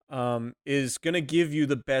 is going to give you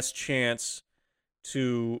the best chance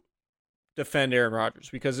to defend Aaron Rodgers.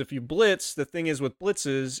 Because if you blitz, the thing is with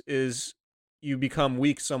blitzes is you become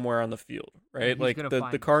weak somewhere on the field, right? Like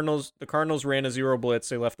the Cardinals ran a 0 blitz.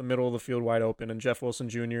 They left the middle of the field wide open, and Jeff Wilson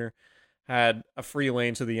Jr. had a free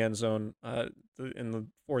lane to the end zone in the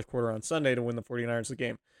fourth quarter on Sunday to win the 49ers the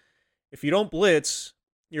game. If you don't blitz,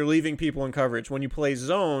 you're leaving people in coverage. When you play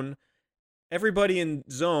zone, everybody in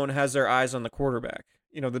zone has their eyes on the quarterback.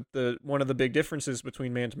 You know, the one of the big differences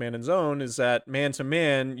between man-to-man and zone is that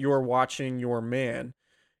man-to-man, you're watching your man.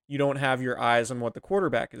 you don't have your eyes on what the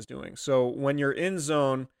quarterback is doing. So when you're in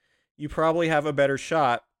zone, you probably have a better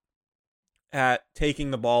shot at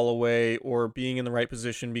taking the ball away or being in the right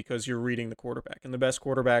position because you're reading the quarterback. And the best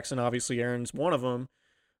quarterbacks, and obviously Aaron's one of them,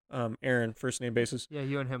 Aaron, first name basis. Yeah,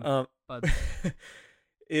 you and him, bud.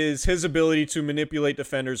 Is his ability to manipulate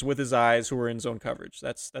defenders with his eyes who are in zone coverage.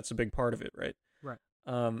 That's a big part of it, right? Right.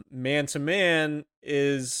 Man-to-man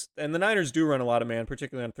is, and the Niners do run a lot of man,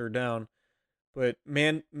 particularly on third down, but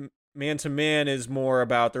man-to-man is more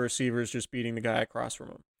about the receivers just beating the guy across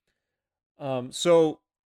from him. So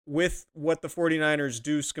with what the 49ers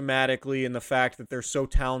do schematically and the fact that they're so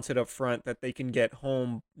talented up front that they can get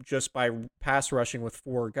home just by pass rushing with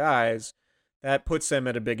 4 guys, that puts them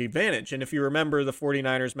at a big advantage. And if you remember the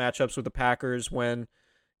 49ers matchups with the Packers when,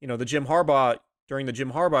 during the Jim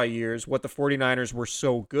Harbaugh years, what the 49ers were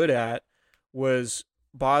so good at was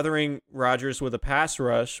bothering Rodgers with a pass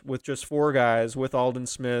rush with just 4 guys, with Aldon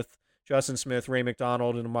Smith, Justin Smith, Ray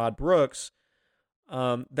McDonald, and Ahmad Brooks.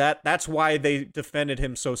 That's why they defended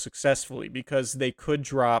him so successfully, because they could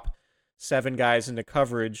drop 7 guys into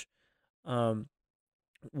coverage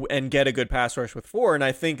and get a good pass rush with 4. And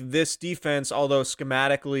I think this defense, although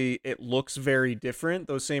schematically it looks very different,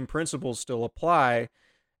 those same principles still apply.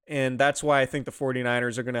 And that's why I think the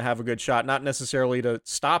 49ers are going to have a good shot, not necessarily to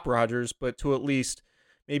stop Rodgers, but to at least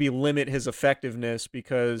maybe limit his effectiveness,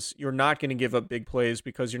 because you're not going to give up big plays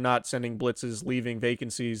because you're not sending blitzes, leaving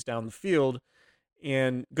vacancies down the field.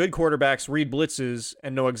 And good quarterbacks read blitzes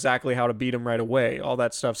and know exactly how to beat them right away. All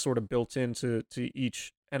that stuff's sort of built into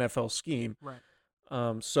each NFL scheme. Right.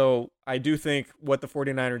 So I do think what the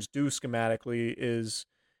 49ers do schematically is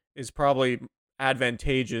probably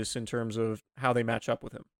advantageous in terms of how they match up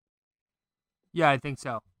with him. Yeah, I think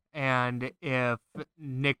so. And if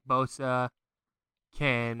Nick Bosa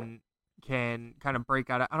can kind of break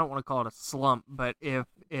out, I don't want to call it a slump, but if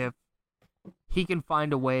he can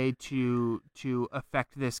find a way to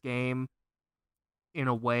affect this game in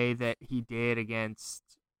a way that he did against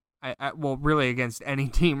against any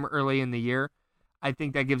team early in the year, I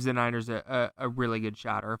think that gives the Niners a really good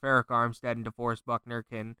shot. Or if Eric Armstead and DeForest Buckner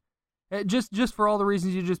can, just for all the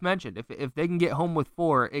reasons you just mentioned, if they can get home with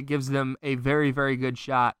 4, it gives them a very, very good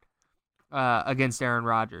shot against Aaron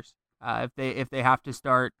Rodgers. If they have to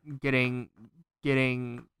start getting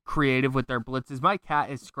creative with their blitzes. My cat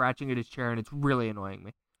is scratching at his chair and it's really annoying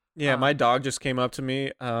me. Yeah, my dog just came up to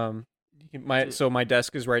me. My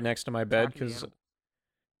desk is right next to my bed because.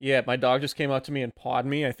 Yeah, my dog just came up to me and pawed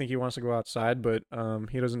me. I think he wants to go outside, but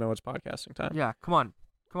he doesn't know it's podcasting time. Yeah, come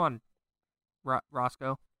on,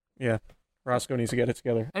 Roscoe. Yeah, Roscoe needs to get it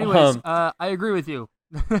together. Anyways, I agree with you.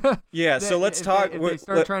 Yeah, so let's talk. If they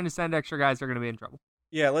start trying to send extra guys, they're going to be in trouble.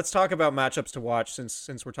 Yeah, let's talk about matchups to watch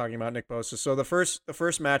since we're talking about Nick Bosa. So the first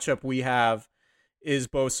matchup we have is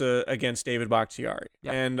Bosa against David Bakhtiari.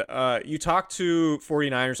 Yep. And you talk to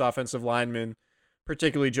 49ers offensive linemen,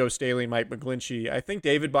 particularly Joe Staley and Mike McGlinchey. I think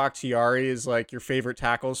David Bakhtiari is like your favorite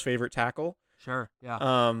tackle's favorite tackle. Sure,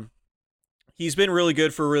 yeah. He's been really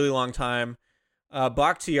good for a really long time.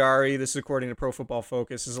 Bakhtiari, this is according to Pro Football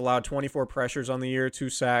Focus, has allowed 24 pressures on the year, 2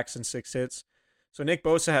 sacks, and 6 hits. So Nick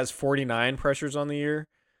Bosa has 49 pressures on the year.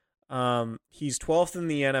 He's 12th in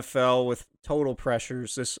the NFL with total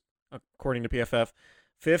pressures, this according to PFF.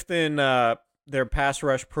 5th in their pass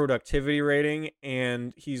rush productivity rating,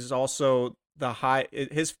 and he's also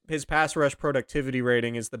his pass rush productivity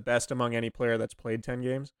rating is the best among any player that's played 10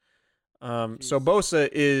 games. So Bosa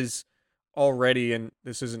is already, and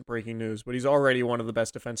this isn't breaking news, but he's already one of the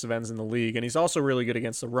best defensive ends in the league, and he's also really good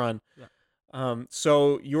against the run. Yeah.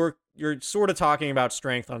 So you're sort of talking about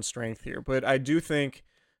strength on strength here, but I do think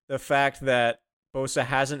the fact that Bosa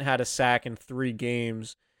hasn't had a sack in 3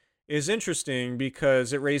 games is interesting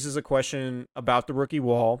because it raises a question about the rookie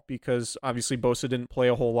wall, because obviously Bosa didn't play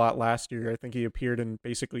a whole lot last year. I think he appeared in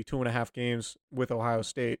basically 2.5 games with Ohio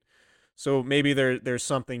State. So maybe there's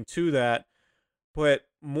something to that. But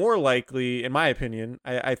more likely, in my opinion,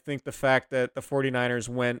 I think the fact that the 49ers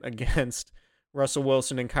went against Russell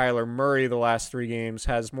Wilson and Kyler Murray the last 3 games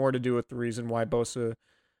has more to do with the reason why Bosa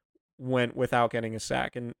went without getting a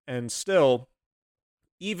sack. And still,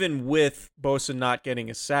 even with Bosa not getting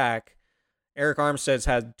a sack, Eric Armstead's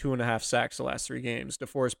had 2.5 sacks the last 3 games.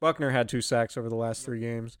 DeForest Buckner had 2 sacks over the last 3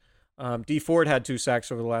 games. Dee Ford had 2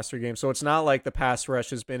 sacks over the last 3 games. So it's not like the pass rush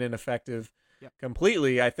has been ineffective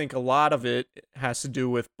completely. I think a lot of it has to do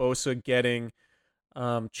with Bosa getting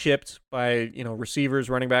chipped by receivers,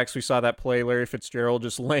 running backs. We saw that play, Larry Fitzgerald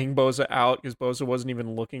just laying Bosa out because Bosa wasn't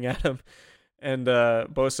even looking at him. And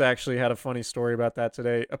Bosa actually had a funny story about that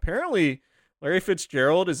today. Apparently, Larry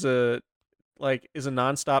Fitzgerald is a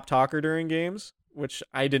nonstop talker during games. which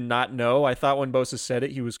I did not know. I thought when Bosa said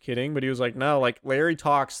it, he was kidding, but he was like, no, like Larry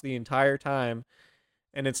talks the entire time,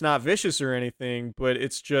 and it's not vicious or anything, but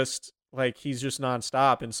it's just like he's just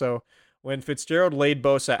nonstop. And so when Fitzgerald laid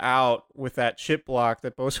Bosa out with that chip block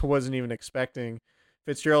that Bosa wasn't even expecting,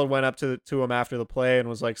 Fitzgerald went up to him after the play and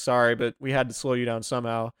was like, sorry, but we had to slow you down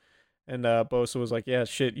somehow. And Bosa was like, yeah,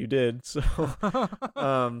 shit, you did. So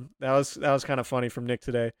that was kind of funny from Nick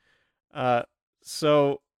today.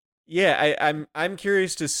 So yeah, I'm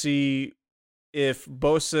curious to see if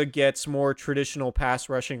Bosa gets more traditional pass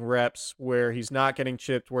rushing reps where he's not getting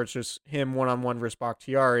chipped, where it's just him one-on-one versus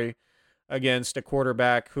Bakhtiari against a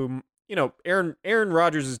quarterback who, Aaron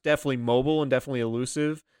Rodgers is definitely mobile and definitely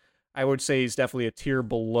elusive. I would say he's definitely a tier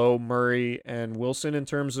below Murray and Wilson in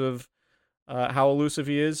terms of how elusive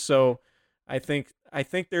he is. So I think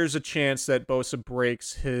there's a chance that Bosa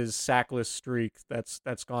breaks his sackless streak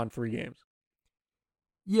that's gone 3 games.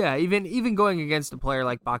 Yeah, even going against a player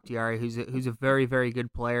like Bakhtiari, who's a very, very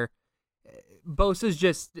good player, Bosa's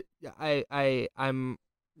just I'm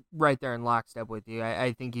right there in lockstep with you.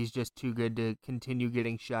 I think he's just too good to continue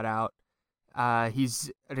getting shut out.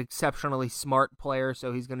 He's an exceptionally smart player,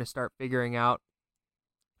 so he's going to start figuring out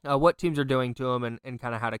what teams are doing to him and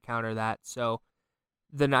kind of how to counter that. So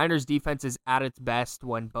the Niners defense is at its best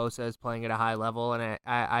when Bosa is playing at a high level, and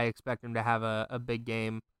I expect him to have a big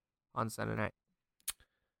game on Sunday night.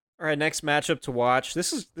 All right, next matchup to watch.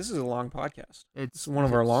 This is a long podcast. It's one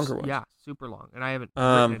of our longer ones. Yeah, super long, and I haven't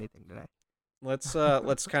written anything today.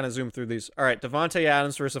 Let's kind of zoom through these. All right, Davante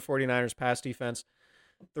Adams versus the 49ers pass defense.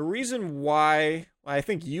 The reason why I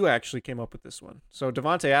think you actually came up with this one. So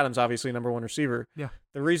Davante Adams, obviously number 1 receiver. Yeah.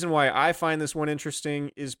 The reason why I find this one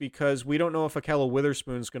interesting is because we don't know if Ahkello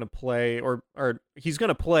Witherspoon's going to play or he's going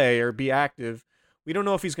to play or be active. We don't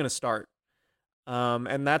know if he's going to start.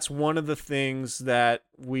 And that's one of the things that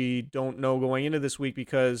we don't know going into this week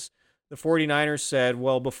because the 49ers said,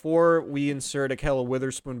 well, before we insert Ahkello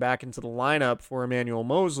Witherspoon back into the lineup for Emmanuel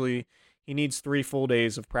Mosley, he needs 3 full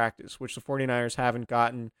days of practice, which the 49ers haven't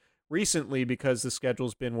gotten recently because the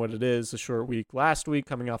schedule's been what it is, a short week last week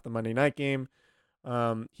coming off the Monday night game.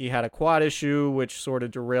 He had a quad issue, which sort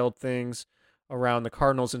of derailed things around the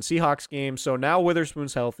Cardinals and Seahawks game. So now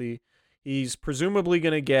Witherspoon's healthy. He's presumably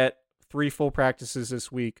going to get 3 full practices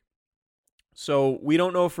this week. So we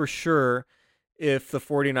don't know for sure if the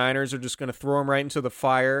 49ers are just going to throw him right into the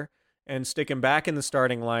fire and stick him back in the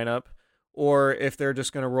starting lineup, or if they're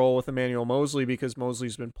just going to roll with Emmanuel Mosley because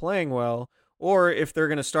Mosley's been playing well, or if they're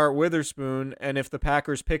going to start Witherspoon, and if the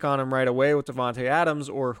Packers pick on him right away with Davante Adams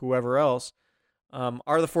or whoever else,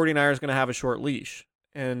 are the 49ers going to have a short leash?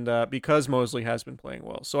 And because Mosley has been playing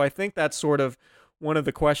well. So I think that's sort of one of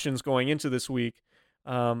the questions going into this week.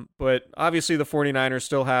 But obviously the 49ers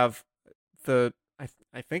still have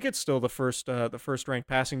I think it's still the first ranked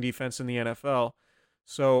passing defense in the NFL.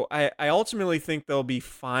 So I ultimately think they'll be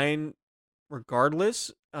fine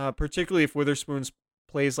regardless, particularly if Witherspoon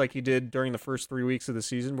plays like he did during the first 3 weeks of the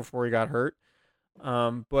season before he got hurt.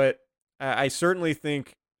 But I certainly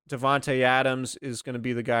think Davante Adams is going to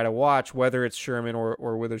be the guy to watch, whether it's Sherman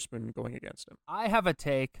or Witherspoon going against him. I have a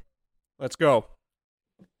take. Let's go.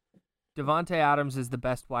 Davante Adams is the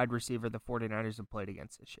best wide receiver the 49ers have played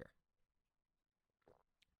against this year.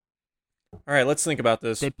 All right, let's think about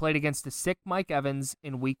this. They played against a sick Mike Evans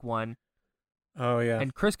in week 1. Oh, yeah.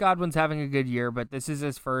 And Chris Godwin's having a good year, but this is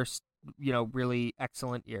his first, really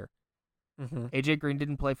excellent year. Mm-hmm. AJ Green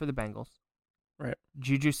didn't play for the Bengals. Right.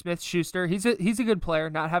 Juju Smith-Schuster, he's a good player,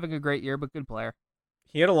 not having a great year, but good player.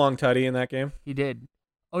 He had a long tutty in that game. He did.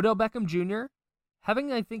 Odell Beckham Jr.,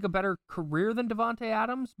 having, I think, a better career than Davante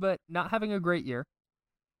Adams, but not having a great year.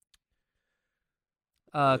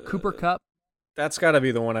 Cooper Kupp. That's got to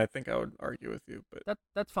be the one I think I would argue with you. But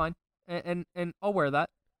that's fine, and I'll wear that.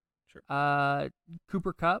 Sure.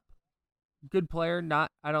 Cooper Kupp, good player,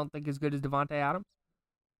 not I don't think as good as Davante Adams.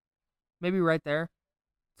 Maybe right there,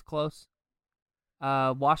 it's close.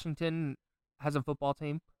 Washington has a football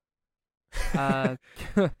team.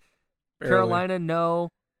 Carolina,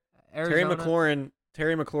 no. Arizona.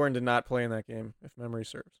 Terry McLaurin did not play in that game, if memory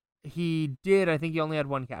serves. He did. I think he only had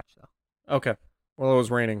 1 catch though. Okay. Well, it was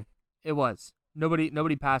raining. It was.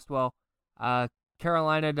 Nobody passed well.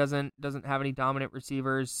 Carolina doesn't have any dominant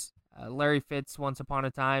receivers. Larry Fitz once upon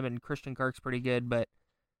a time, and Christian Kirk's pretty good, but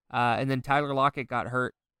and then Tyler Lockett got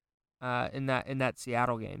hurt in that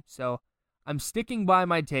Seattle game. So I'm sticking by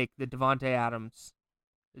my take that Davante Adams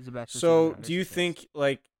is the best. So do you think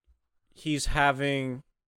he's having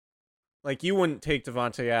you wouldn't take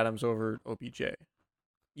Davante Adams over OBJ?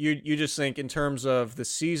 You just think in terms of the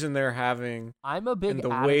season they're having, I'm a big and the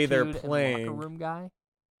way they're playing, locker room guy.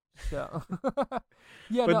 So,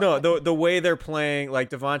 yeah, But no, the way they're playing, like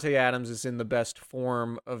Devontae Adams is in the best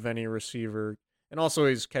form of any receiver. And also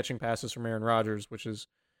he's catching passes from Aaron Rodgers, which is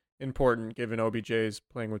important given OBJ's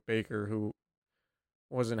playing with Baker, who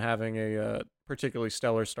wasn't having a particularly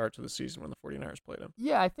stellar start to the season when the 49ers played him.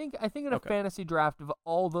 Yeah, I think in a fantasy draft of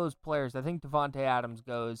all those players, I think Devontae Adams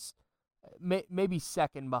goes maybe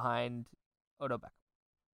second behind Odell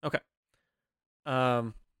Beckham. Okay.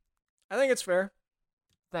 I think it's fair.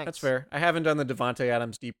 Thanks. That's fair. I haven't done the Devontae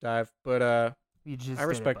Adams deep dive, but I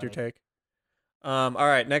respect your take. All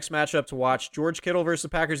right, next matchup to watch: George Kittle versus the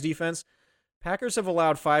Packers defense. Packers have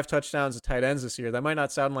allowed 5 touchdowns to tight ends this year. That might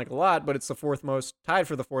not sound like a lot, but it's the fourth most, tied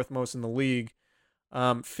for the fourth most in the league.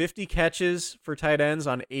 50 catches for tight ends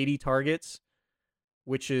on 80 targets,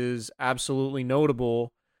 which is absolutely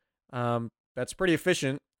notable. That's pretty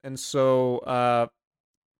efficient. And so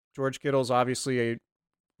George Kittle's obviously a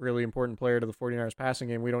really important player to the 49ers passing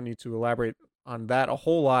game. We don't need to elaborate on that a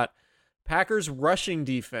whole lot. Packers rushing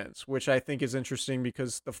defense, which I think is interesting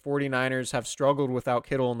because the 49ers have struggled without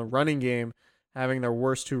Kittle in the running game, having their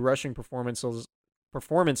worst 2 rushing performances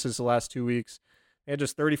the last 2 weeks. They had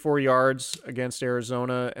just 34 yards against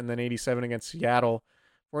Arizona and then 87 against Seattle.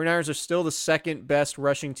 49ers are still the second best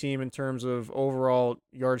rushing team in terms of overall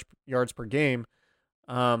yards per game.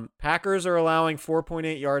 Packers are allowing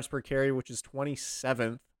 4.8 yards per carry, which is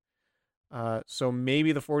 27th. So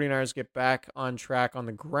maybe the 49ers get back on track on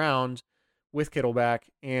the ground with Kittle back,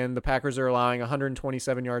 and the Packers are allowing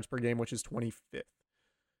 127 yards per game, which is 25th.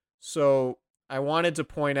 So I wanted to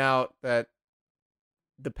point out that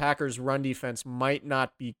the Packers' run defense might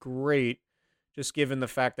not be great, just given the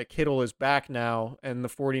fact that Kittle is back now, and the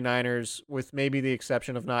 49ers, with maybe the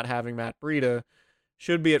exception of not having Matt Breida,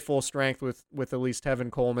 should be at full strength with at least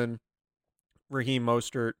Tevin Coleman, Raheem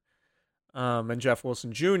Mostert, and Jeff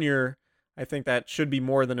Wilson Jr. I think that should be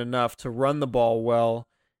more than enough to run the ball well.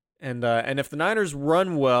 And if the Niners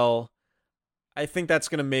run well, I think that's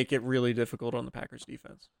going to make it really difficult on the Packers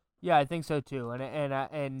defense. Yeah, I think so too.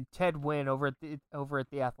 And Ted Wynn over at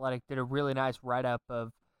the Athletic did a really nice write-up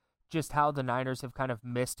of just how the Niners have kind of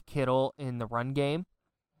missed Kittle in the run game.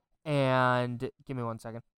 And give me one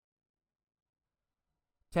second.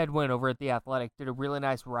 Ted Wynn over at the Athletic did a really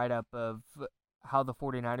nice write-up of how the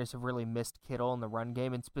 49ers have really missed Kittle in the run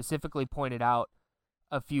game, and specifically pointed out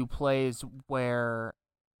a few plays where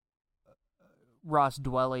Ross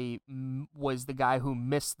Dwelly was the guy who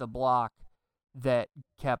missed the block that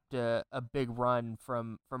kept a big run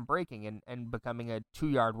from breaking and becoming a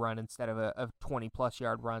 2-yard run instead of a 20-plus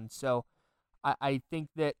yard run. So I think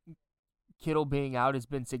that Kittle being out has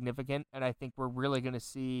been significant, and I think we're really going to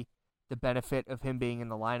see the benefit of him being in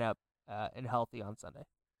the lineup and healthy on Sunday.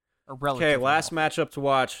 Okay, last matchup to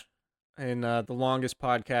watch in the longest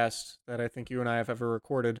podcast that I think you and I have ever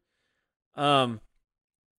recorded. Aaron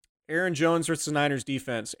Jones versus the Niners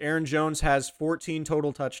defense. Aaron Jones has 14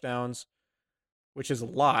 total touchdowns, which is a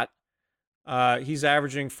lot. He's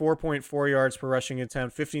averaging 4.4 yards per rushing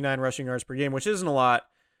attempt, 59 rushing yards per game, which isn't a lot,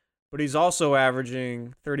 but he's also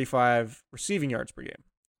averaging 35 receiving yards per game.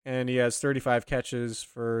 And he has 35 catches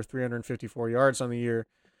for 354 yards on the year.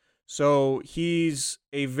 So he's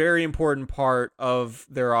a very important part of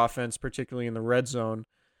their offense, particularly in the red zone.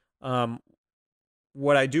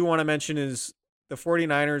 What I do want to mention is the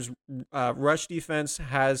 49ers rush defense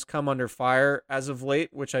has come under fire as of late,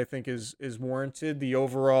 which I think is warranted. The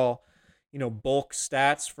overall, bulk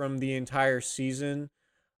stats from the entire season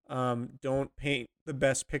don't paint the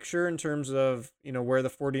best picture in terms of, where the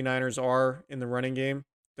 49ers are in the running game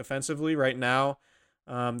defensively right now.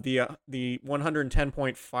 The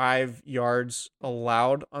 110.5 yards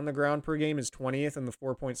allowed on the ground per game is 20th, and the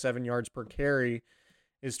 4.7 yards per carry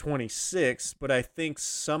is 26th. But I think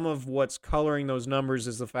some of what's coloring those numbers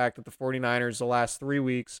is the fact that the 49ers the last 3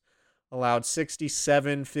 weeks allowed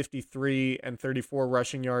 67, 53, and 34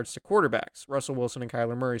 rushing yards to quarterbacks, Russell Wilson and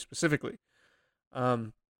Kyler Murray specifically.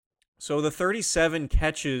 So the 37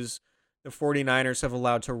 catches the 49ers have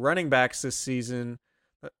allowed to running backs this season,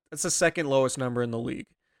 that's the second lowest number in the league.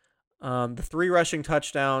 The 3 rushing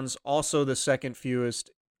touchdowns, also the second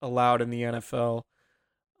fewest allowed in the NFL.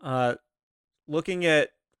 Looking at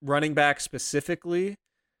running back specifically,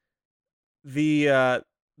 the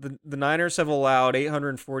Niners have allowed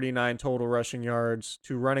 849 total rushing yards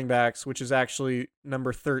to running backs, which is actually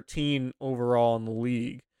number 13 overall in the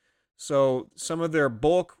league. So some of their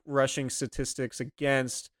bulk rushing statistics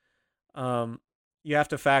against, you have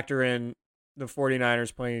to factor in the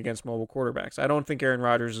 49ers playing against mobile quarterbacks. I don't think Aaron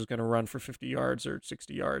Rodgers is going to run for 50 yards or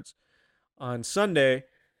 60 yards on Sunday.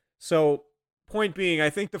 So point being, I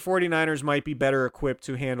think the 49ers might be better equipped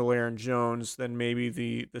to handle Aaron Jones than maybe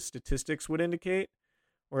the statistics would indicate,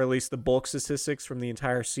 or at least the bulk statistics from the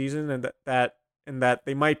entire season, and that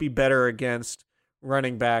they might be better against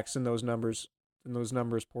running backs than those numbers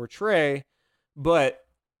portray. But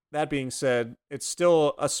that being said, it's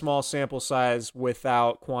still a small sample size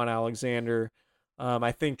without Quan Alexander.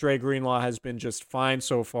 I think Dre Greenlaw has been just fine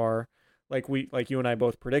so far, like you and I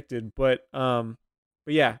both predicted. But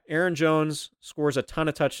yeah, Aaron Jones scores a ton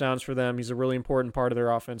of touchdowns for them. He's a really important part of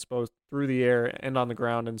their offense, both through the air and on the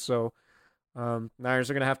ground. And so Niners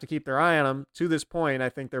are going to have to keep their eye on him. To this point, I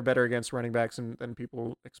think they're better against running backs than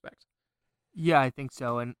people expect. Yeah, I think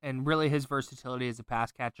so. And really his versatility as a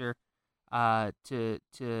pass catcher to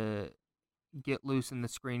get loose in the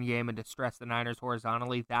screen game and to stress the Niners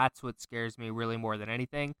horizontally, that's what scares me really more than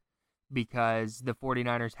anything, because the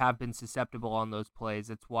 49ers have been susceptible on those plays.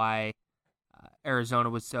 That's why Arizona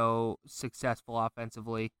was so successful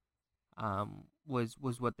offensively, was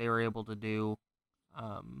what they were able to do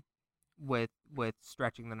with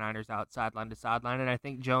stretching the Niners out sideline to sideline. And I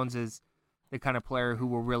think Jones is the kind of player who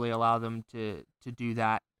will really allow them to do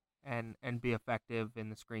that and be effective in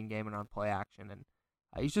the screen game and on play action. And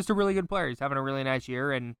he's just a really good player. He's having a really nice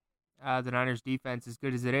year, and the Niners defense, as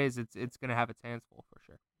good as it is, it's going to have its hands full for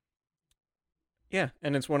sure. Yeah,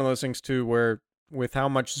 and it's one of those things too where with how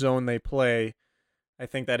much zone they play, I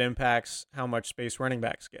think that impacts how much space running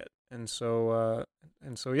backs get. And so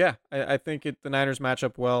yeah, I think the Niners match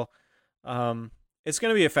up well. It's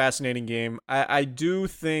going to be a fascinating game. I do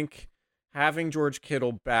think having George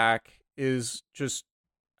Kittle back is just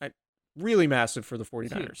really massive for the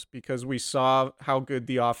 49ers, because we saw how good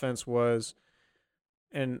the offense was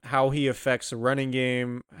and how he affects the running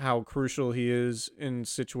game, how crucial he is in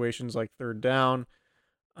situations like third down,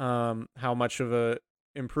 how much of a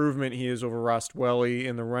improvement he is over Ross Dwelley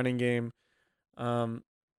in the running game.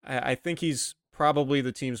 I think he's probably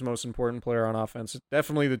the team's most important player on offense,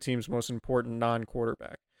 definitely the team's most important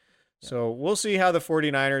non-quarterback. Yeah. So we'll see how the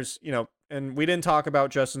 49ers, and we didn't talk about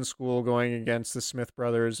Justin School going against the Smith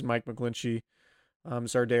brothers, Mike McGlinchey,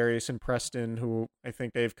 Zardarius and Preston, who I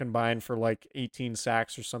think they've combined for like 18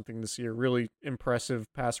 sacks or something this year. Really impressive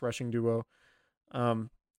pass rushing duo.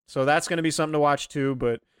 So that's going to be something to watch too,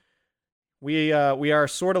 but we are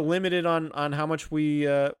sort of limited on how much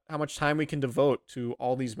time we can devote to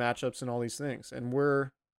all these matchups and all these things. And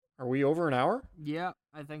are we over an hour? Yeah,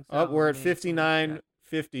 I think so. Oh, we're at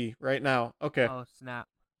 59:50 right now. Okay. Oh, snap.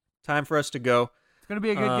 Time for us to go. It's going to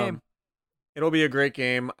be a good game. It'll be a great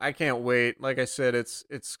game. I can't wait. Like I said, it's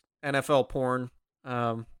NFL porn,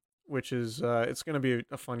 which is it's going to be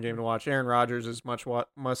a fun game to watch. Aaron Rodgers is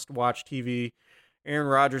must-watch TV. Aaron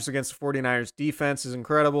Rodgers against the 49ers defense is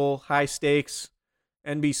incredible. High stakes.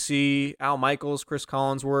 NBC, Al Michaels, Chris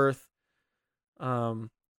Collinsworth,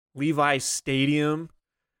 Levi's Stadium.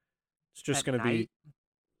 It's just going to be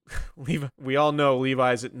we all know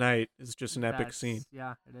Levi's at night is just an epic scene.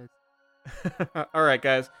 Yeah, it is. All right,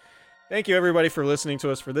 guys. Thank you, everybody, for listening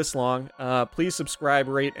to us for this long. Please subscribe,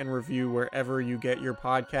 rate, and review wherever you get your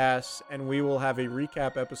podcasts, and we will have a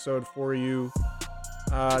recap episode for you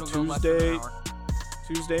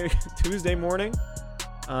Tuesday morning.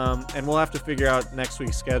 And we'll have to figure out next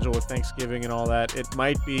week's schedule with Thanksgiving and all that. It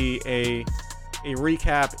might be a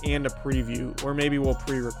recap and a preview, or maybe we'll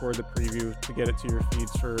pre-record the preview to get it to your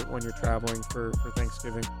feeds for when you're traveling for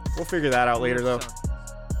Thanksgiving. We'll figure that out later, though.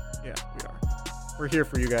 Yeah, we are. We're here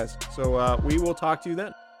for you guys. So we will talk to you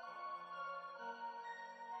then.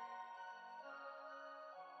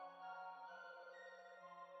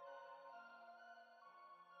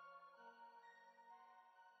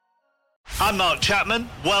 I'm Mark Chapman.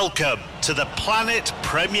 Welcome to the Planet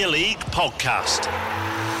Premier League podcast.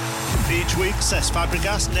 Each week, Cesc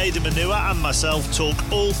Fabregas, Nader Manua and myself talk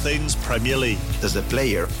all things Premier League. As a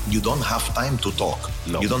player, you don't have time to talk.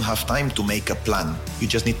 No. You don't have time to make a plan. You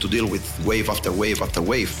just need to deal with wave after wave after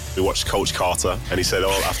wave. We watched Coach Carter and he said,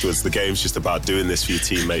 afterwards, the game's just about doing this for your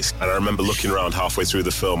teammates. And I remember looking around halfway through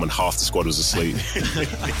the film and half the squad was asleep.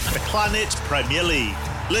 Planet Premier League.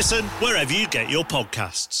 Listen wherever you get your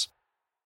podcasts.